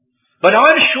 But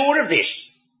I'm sure of this,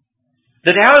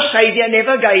 that our Saviour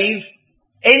never gave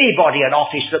anybody an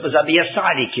office that was a mere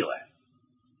sinecure.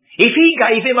 If he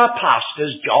gave him a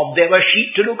pastor's job, there were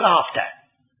sheep to look after.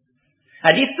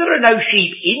 And if there are no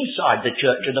sheep inside the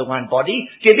church of the one body,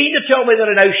 do you mean to tell me there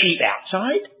are no sheep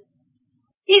outside?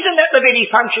 Isn't that the very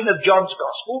function of John's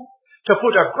Gospel? To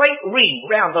put a great ring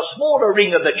round the smaller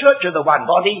ring of the church of the one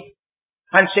body,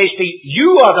 and says to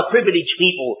you are the privileged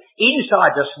people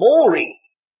inside the small ring.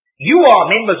 You are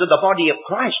members of the body of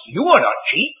Christ. You are not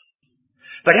sheep.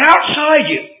 But outside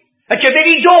you, at your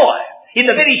very door, in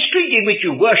the very street in which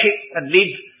you worship and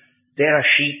live, there are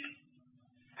sheep.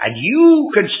 And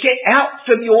you can step out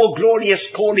from your glorious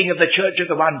calling of the church of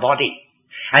the one body.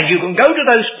 And you can go to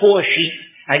those poor sheep,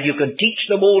 and you can teach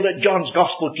them all that John's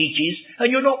Gospel teaches, and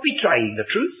you're not betraying the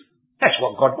truth. That's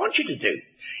what God wants you to do.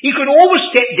 You can always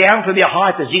step down from your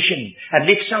high position and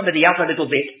lift somebody up a little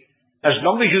bit, as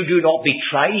long as you do not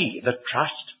betray the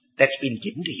trust that's been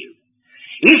given to you.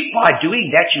 If by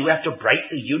doing that you have to break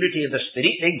the unity of the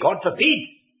Spirit, then God forbid.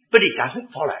 But it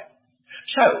doesn't follow.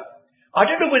 So, I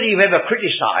don't know whether you've ever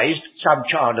criticised some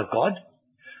child of God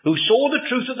who saw the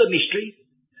truth of the mystery,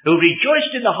 who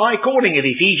rejoiced in the high calling of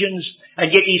Ephesians, and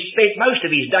yet he spent most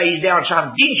of his days down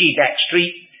some dingy back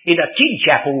street in a tin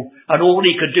chapel, and all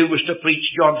he could do was to preach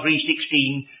John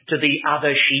 3:16 to the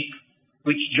other sheep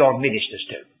which John ministers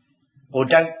to. Or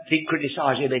don't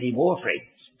criticise him anymore,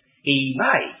 friends. He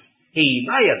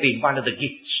may have been one of the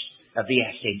gifts of the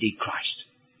ascended Christ.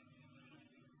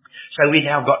 So we've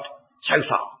now got so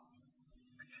far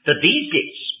that these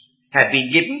gifts have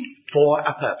been given for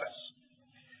a purpose.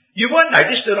 You might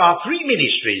notice there are three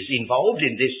ministries involved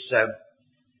in this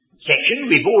section.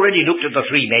 We've already looked at the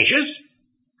three measures.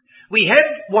 We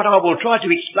have what I will try to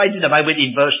explain in a moment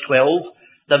in verse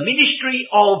 12, the ministry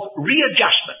of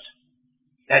readjustment.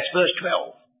 That's verse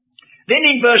 12. Then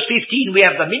in verse 15 we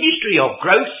have the ministry of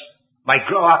growth, may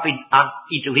grow up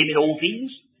into him in all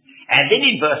things. And then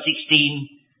in verse 16,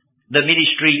 the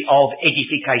ministry of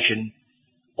edification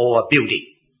or building.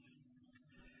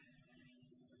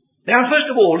 Now, first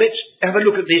of all, let's have a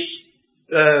look at this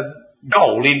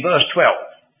goal in verse 12.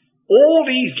 All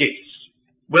these gifts,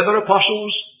 whether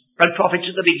apostles and prophets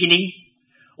at the beginning,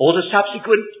 or the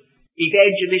subsequent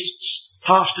evangelists,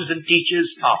 pastors and teachers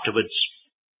afterwards,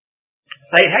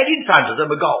 they had in front of them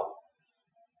a goal.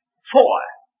 For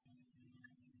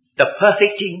the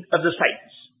perfecting of the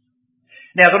saints.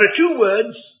 Now, there are two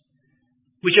words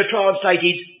which are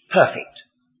translated perfect,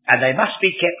 and they must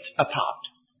be kept apart.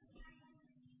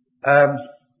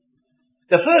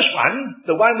 The first one,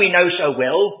 the one we know so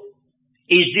well,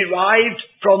 is derived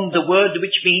from the word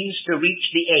which means to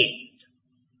reach the end.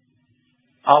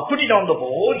 I'll put it on the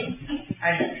board,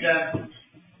 and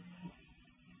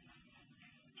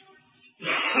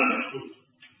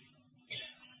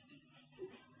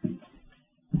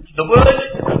the word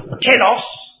telos,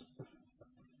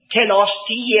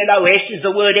 T-E-L-O-S, is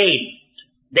the word end.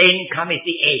 Then cometh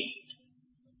the end.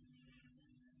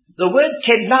 The word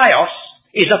tenaios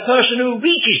is a person who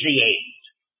reaches the end.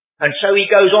 And so he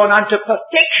goes on unto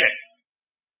perfection.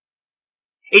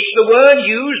 It's the word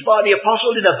used by the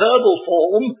apostle in a verbal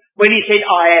form when he said,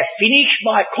 I have finished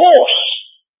my course.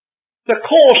 The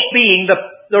course being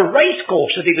the race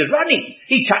course that he was running.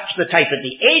 He touched the tape at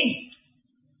the end.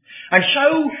 And so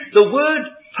the word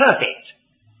perfect.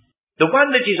 The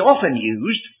one that is often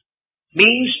used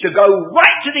means to go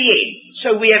right to the end. So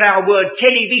we have our word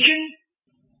television,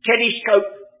 telescope,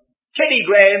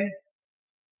 telegram,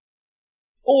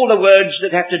 all the words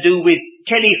that have to do with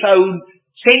telephone,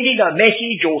 sending a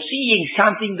message or seeing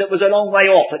something that was a long way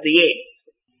off at the end.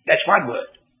 That's one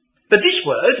word. But this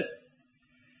word,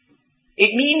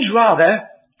 it means rather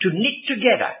to knit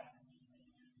together.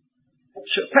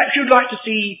 So perhaps you'd like to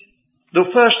see the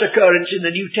first occurrence in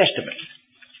the New Testament.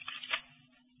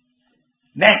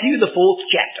 Matthew, the 4th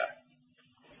chapter.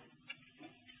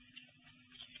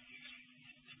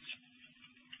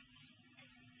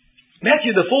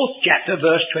 Matthew, the 4th chapter,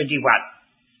 verse 21.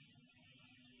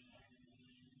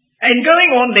 And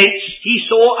going on thence, he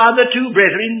saw other two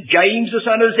brethren, James the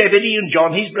son of Zebedee and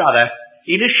John his brother,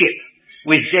 in a ship,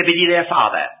 with Zebedee their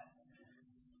father,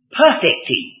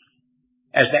 perfecting,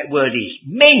 as that word is,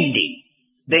 mending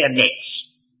their nets.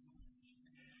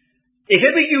 If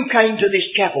ever you came to this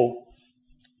chapel,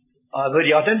 I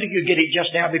don't think you get it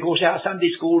just now because our Sunday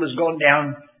school has gone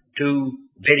down to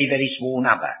very, very small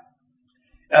number.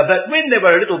 But when they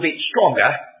were a little bit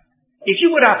stronger, if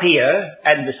you were up here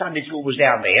and the Sunday school was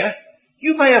down there,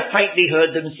 you may have faintly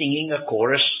heard them singing a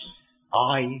chorus,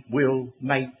 I will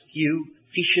make you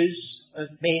fishers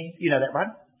of men. You know that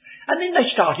one? And then they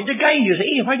started again. You say,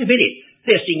 hey, wait a minute.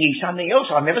 They're singing something else.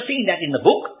 I've never seen that in the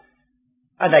book.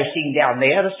 And they sing down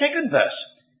there the second verse.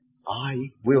 I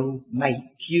will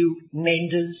make you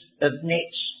menders of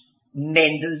nets.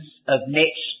 Menders of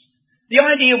nets. The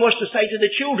idea was to say to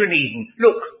the children even,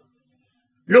 look,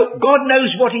 God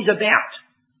knows what he's about.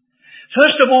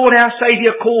 First of all, our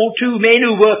Saviour called two men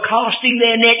who were casting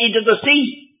their net into the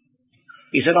sea.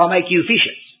 He said, I'll make you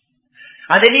fishers.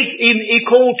 And then he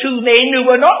called two men who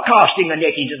were not casting a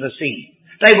net into the sea.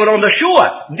 They were on the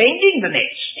shore, mending the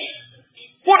nets.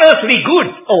 What earthly good?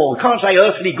 Oh, you can't say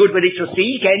earthly good when it's a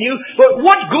sea, can you? But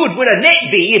what good would a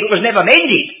net be if it was never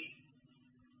mended?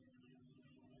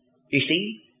 You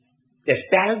see, there's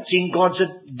balance in God's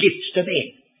gifts to men.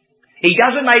 He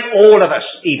doesn't make all of us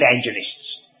evangelists.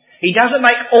 He doesn't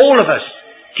make all of us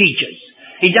teachers.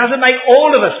 He doesn't make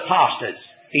all of us pastors.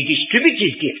 He distributes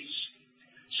his gifts.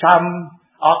 Some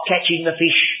are catching the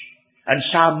fish and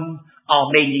some are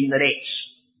mending the nets.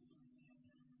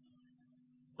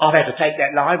 I've had to take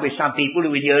that line with some people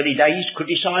who in the early days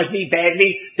criticised me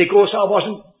badly because I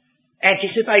wasn't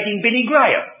anticipating Billy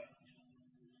Graham.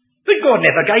 But God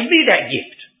never gave me that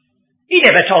gift. He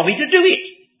never told me to do it.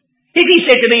 If he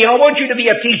said to me, I want you to be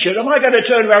a teacher, am I going to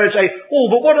turn around and say, oh,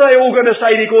 but what are they all going to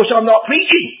say because I'm not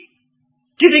preaching?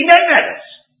 Do you think that matters?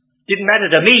 Didn't matter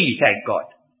to me, thank God.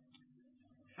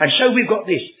 And so we've got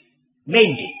this,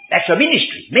 mending. That's a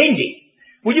ministry, mending.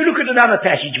 Will you look at another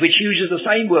passage which uses the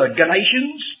same word,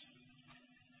 Galatians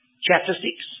chapter 6.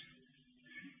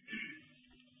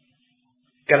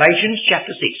 Galatians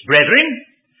chapter 6. Brethren,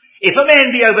 if a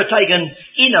man be overtaken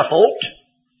in a fault,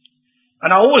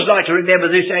 and I always like to remember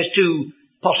this as two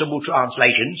possible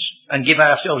translations and give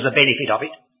ourselves the benefit of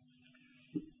it.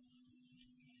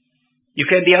 You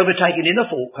can be overtaken in a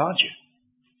fault, can't you?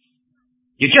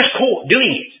 You're just caught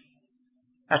doing it.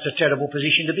 That's a terrible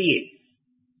position to be in.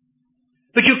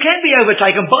 But you can be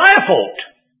overtaken by a fault.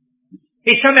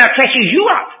 It somehow catches you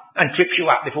up and trips you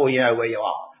up before you know where you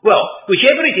are. Well,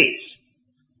 whichever it is,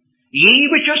 ye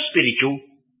which are spiritual,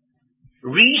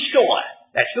 restore,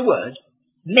 that's the word,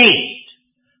 mend,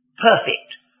 perfect,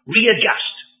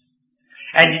 readjust.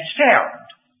 And it's found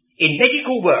in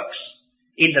medical works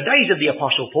in the days of the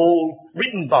Apostle Paul,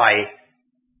 written by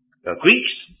the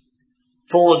Greeks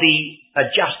for the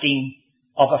adjusting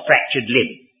of a fractured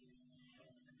limb.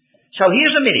 So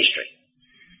here's a ministry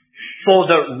for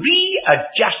the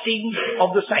readjusting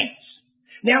of the saints.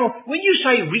 Now, when you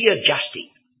say readjusting,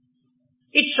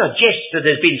 it suggests that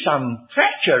there's been some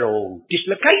fracture or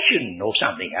dislocation or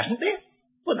something, hasn't there?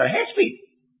 Well, there has been.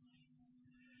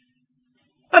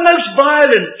 A most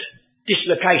violent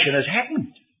dislocation has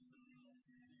happened.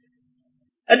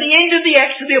 At the end of the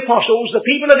Acts of the Apostles, the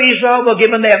people of Israel were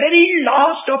given their very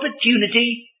last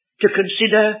opportunity to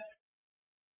consider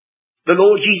the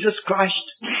Lord Jesus Christ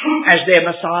as their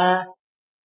Messiah,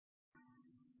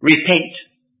 repent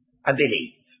and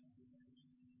believe.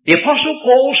 The Apostle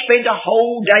Paul spent a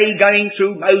whole day going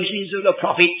through Moses and the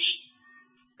prophets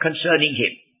concerning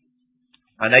him.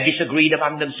 And they disagreed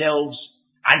among themselves,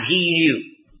 and he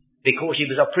knew, because he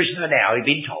was a prisoner now, he'd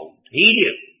been told, he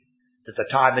knew that the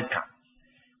time had come.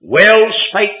 Well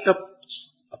spake the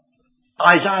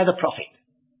Isaiah the prophet.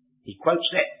 He quotes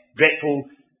that dreadful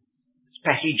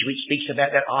passage which speaks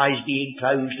about their eyes being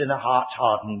closed and their hearts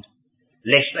hardened.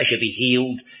 lest they should be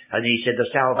healed. And he said the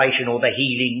salvation or the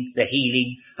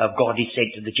healing of God is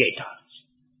sent to the Gentiles.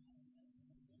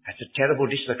 That's a terrible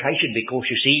dislocation, because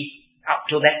you see, up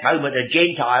till that moment a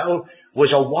Gentile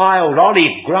was a wild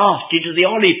olive grafted into the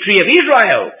olive tree of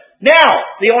Israel. Now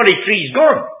the olive tree's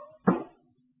gone.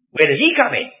 Where does he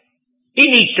come in? He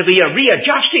needs to be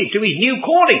readjusted to his new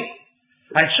calling.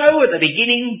 And so at the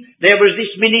beginning there was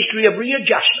this ministry of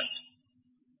readjustment.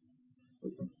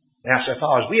 Now, so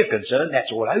far as we are concerned,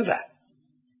 that's all over.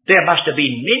 There must have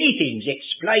been many things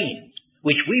explained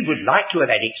which we would like to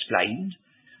have had explained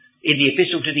in the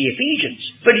epistle to the Ephesians.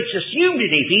 But it's assumed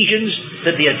in Ephesians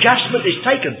that the adjustment has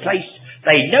taken place.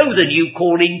 They know the new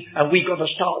calling, and we've got to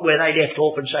start where they left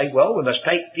off and say, well, we must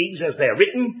take things as they're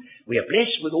written. We are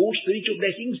blessed with all spiritual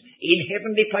blessings in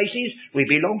heavenly places. We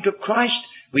belong to Christ.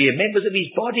 We are members of his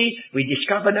body. We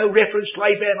discover no reference to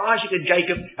Abraham, Isaac and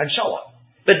Jacob, and so on.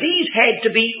 But these had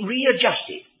to be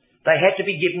readjusted. They had to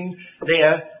be given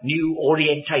their new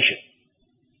orientation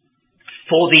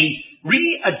for the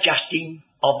readjusting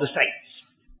of the saints.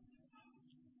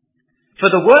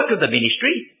 For the work of the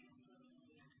ministry,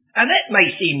 and that may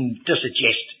seem to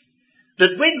suggest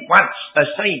that when once a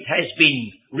saint has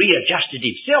been readjusted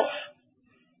himself,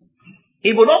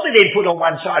 he will not be then put on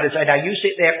one side and say, now you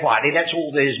sit there quietly, that's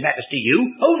all that matters to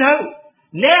you. Oh no.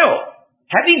 Now,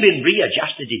 having been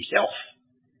readjusted himself,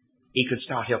 he can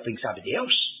start helping somebody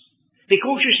else.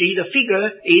 Because you see, the figure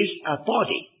is a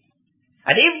body.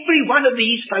 And every one of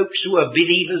these folks who are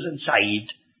believers and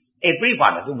saved, every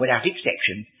one of them, without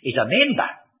exception, is a member.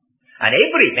 And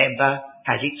every member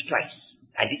has its place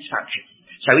and its function.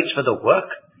 So it's for the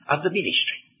work of the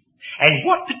ministry. And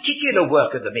what particular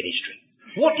work of the ministry?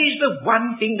 What is the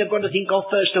one thing they've got to think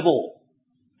of first of all?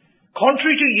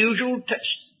 Contrary to usual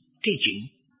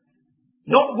teaching,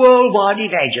 not worldwide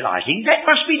evangelizing. That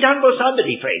must be done by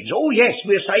somebody, friends. Oh yes,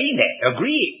 we're saying that,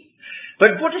 agreeing.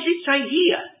 But what does it say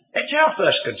here? That's our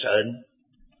first concern.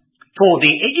 For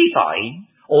the edifying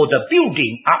or the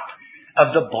building up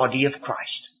of the body of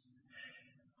Christ.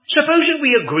 Supposing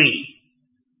we agree,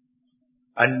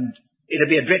 and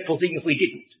it'd be a dreadful thing if we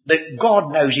didn't, that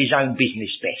God knows his own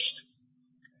business best.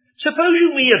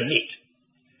 Supposing we admit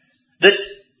that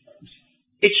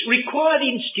it's required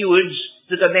in stewards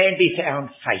that a man be found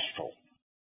faithful.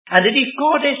 And that if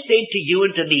God has said to you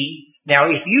and to me, now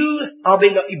if you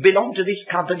belong to this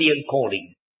company and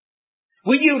calling,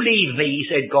 will you leave me,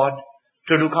 said God,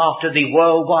 to look after the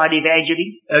worldwide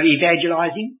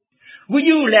evangelizing? Will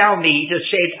you allow me to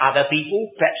send other people,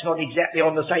 perhaps not exactly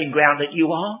on the same ground that you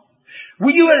are?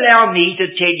 Will you allow me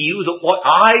to tell you that what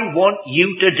I want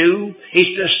you to do is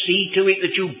to see to it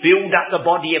that you build up the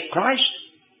body of Christ?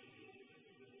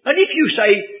 And if you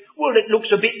say, well, it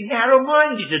looks a bit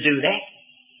narrow-minded to do that.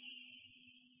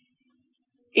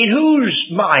 In whose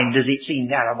mind does it seem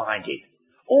narrow-minded?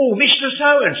 Oh, Mr.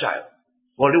 So-and-so.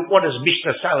 Well, what does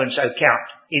Mr. So-and-so count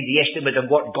in the estimate of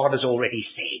what God has already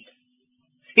said?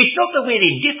 It's not that we're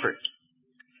indifferent,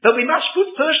 but we must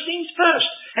put first things first.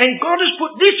 And God has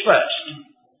put this first.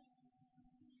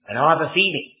 And I have a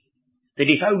feeling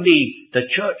that if only the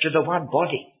church of the one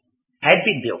body had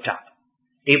been built up,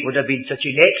 it would have been such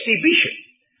an exhibition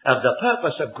of the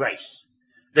purpose of grace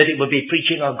that it would be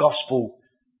preaching a gospel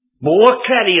more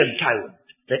clarion toned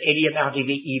than any amount of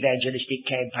evangelistic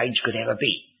campaigns could ever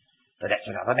be. But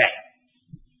that's another matter.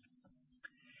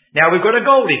 Now we've got a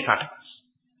goal in front of us.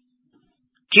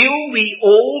 Till we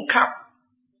all come.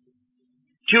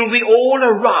 Till we all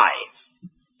arrive.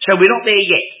 So we're not there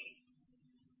yet.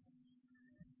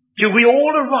 Till we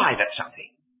all arrive at something.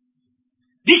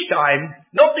 This time,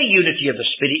 not the unity of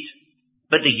the Spirit,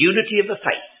 but the unity of the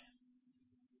faith.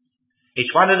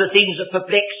 It's one of the things that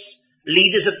perplex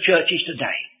leaders of churches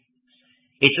today.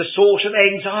 It's a source of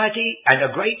anxiety and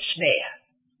a great snare.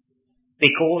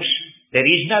 Because there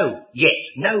is no yet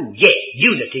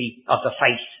unity of the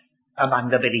faith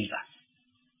among the believer.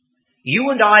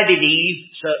 You and I believe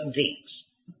certain things.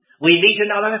 We meet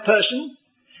another person,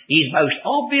 he's most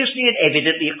obviously and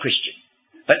evidently a Christian.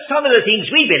 But some of the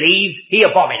things we believe, he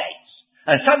abominates.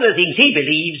 And some of the things he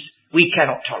believes, we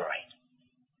cannot tolerate.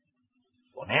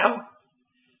 Well now,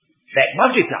 that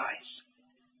multiplies.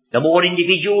 The more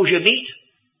individuals you meet,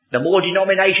 the more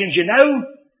denominations you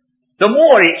know, the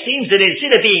more it seems that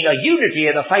instead of being a unity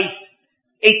of the faith,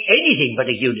 it's anything but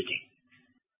a unity.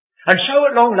 And so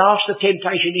at long last the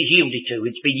temptation is yielded to.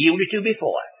 It's been yielded to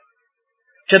before.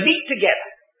 To meet together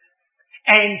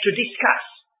and to discuss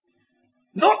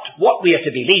not what we are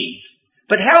to believe,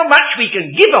 but how much we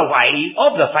can give away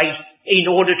of the faith in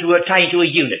order to attain to a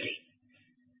unity.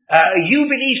 You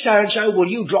believe so-and-so, well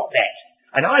you drop that.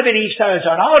 And I believe so-and-so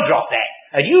and I'll drop that.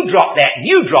 and you drop that, and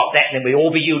you drop that, and then we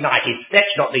all be united.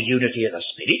 That's not the unity of the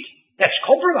Spirit. That's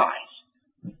compromise.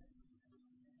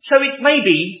 So it may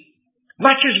be,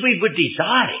 much as we would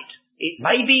desire it, it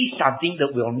may be something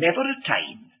that we'll never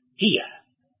attain here,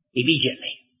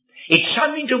 immediately. It's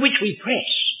something to which we press.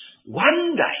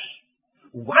 One day,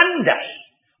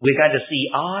 we're going to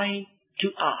see eye to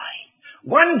eye.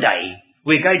 One day,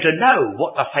 we're going to know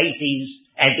what the faith is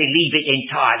and believe it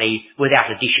entirely without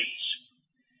additions.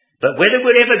 But whether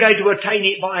we're ever going to attain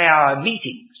it by our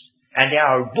meetings and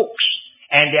our books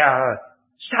and our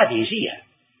studies here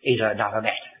is another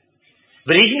matter.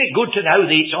 But isn't it good to know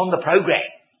that it's on the program?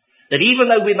 That even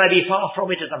though we may be far from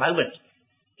it at the moment,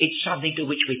 it's something to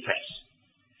which we press.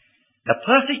 The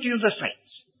perfecting of the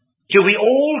saints, till we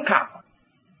all come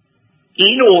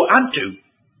in or unto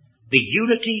the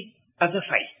unity of the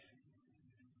faith.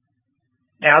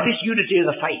 Now, this unity of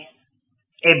the faith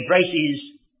embraces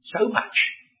so much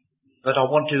that I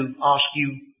want to ask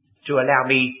you to allow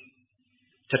me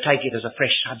to take it as a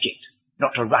fresh subject,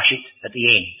 not to rush it at the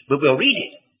end. But we'll read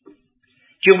it.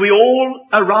 Till we all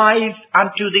arrive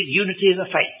unto the unity of the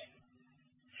faith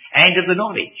and of the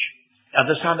knowledge of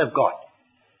the Son of God.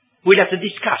 We'll have to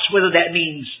discuss whether that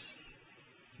means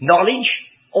knowledge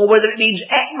or whether it means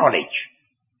acknowledge,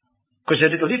 because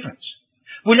there's a little difference.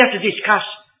 We'll have to discuss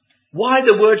why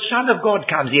the word Son of God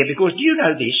comes here, because do you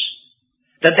know this?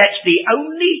 That that's the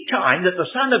only time that the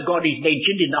Son of God is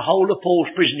mentioned in the whole of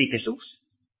Paul's prison epistles.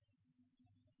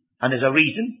 And there's a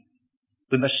reason.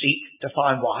 We must seek to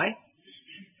find why.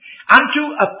 Unto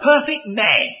a perfect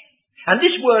man. And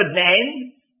this word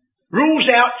man rules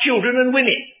out children and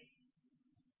women.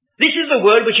 This is the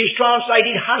word which is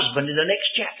translated husband in the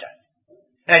next chapter.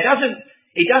 Now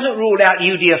it doesn't rule out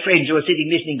you, dear friends, who are sitting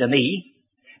listening to me,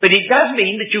 but it does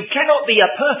mean that you cannot be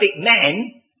a perfect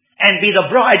man and be the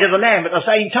bride of the Lamb at the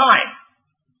same time.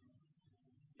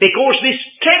 Because this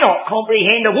cannot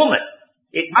comprehend a woman.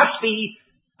 It must be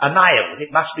a male. It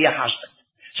must be a husband.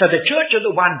 So the church of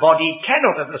the one body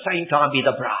cannot at the same time be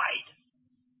the bride.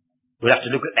 We'll have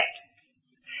to look at that.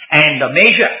 And the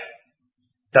measure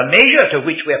to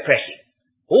which we're pressing.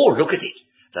 Oh, look at it.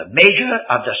 The measure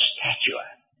of the stature.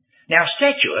 Now,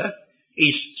 stature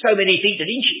is so many feet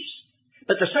and inches.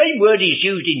 But the same word is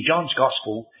used in John's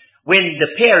Gospel when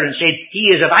the parents said,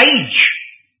 he is of age.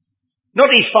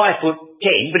 Not he's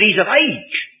 5'10", but he's of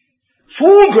age.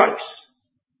 Full growth.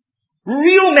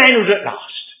 Real manhood at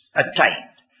last attained.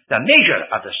 The measure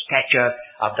of the stature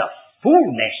of the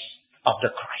fullness of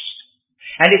the Christ.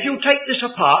 And if you take this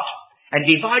apart and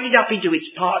divide it up into its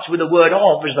parts with the word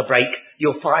of as the break,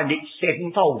 you'll find it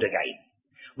sevenfold again.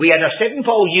 We had a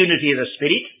sevenfold unity of the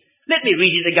Spirit. Let me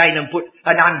read it again and put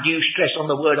an undue stress on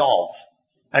the word of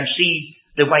and see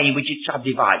the way in which it's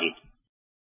subdivided.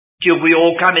 Till we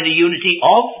all come in the unity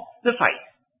of the faith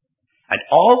and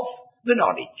of the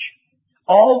knowledge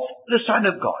of the Son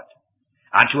of God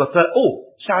unto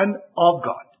Son of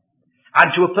God,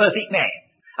 unto a perfect man,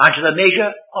 unto the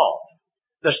measure of,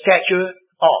 the stature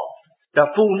of, the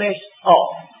fullness of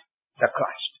the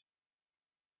Christ.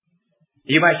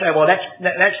 You may say, well,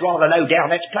 that's rather low down,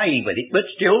 that's playing with it, but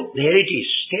still, there it is,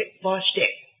 step by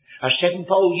step. A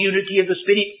sevenfold unity of the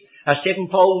Spirit, a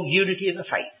sevenfold unity of the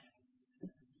faith.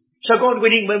 So God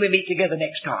willing, when we meet together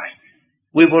next time,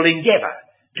 we will endeavour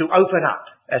to open up,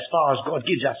 as far as God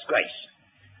gives us grace,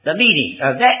 the meaning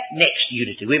of that next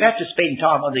unity. We've had to spend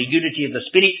time on the unity of the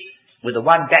Spirit, with the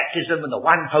one baptism and the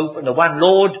one hope and the one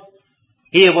Lord.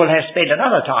 Here we'll have spent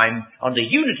another time on the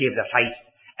unity of the faith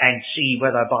and see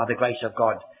whether by the grace of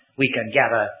God we can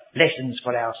gather lessons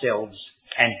for ourselves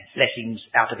and blessings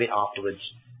out of it afterwards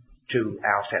to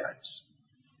our fellows.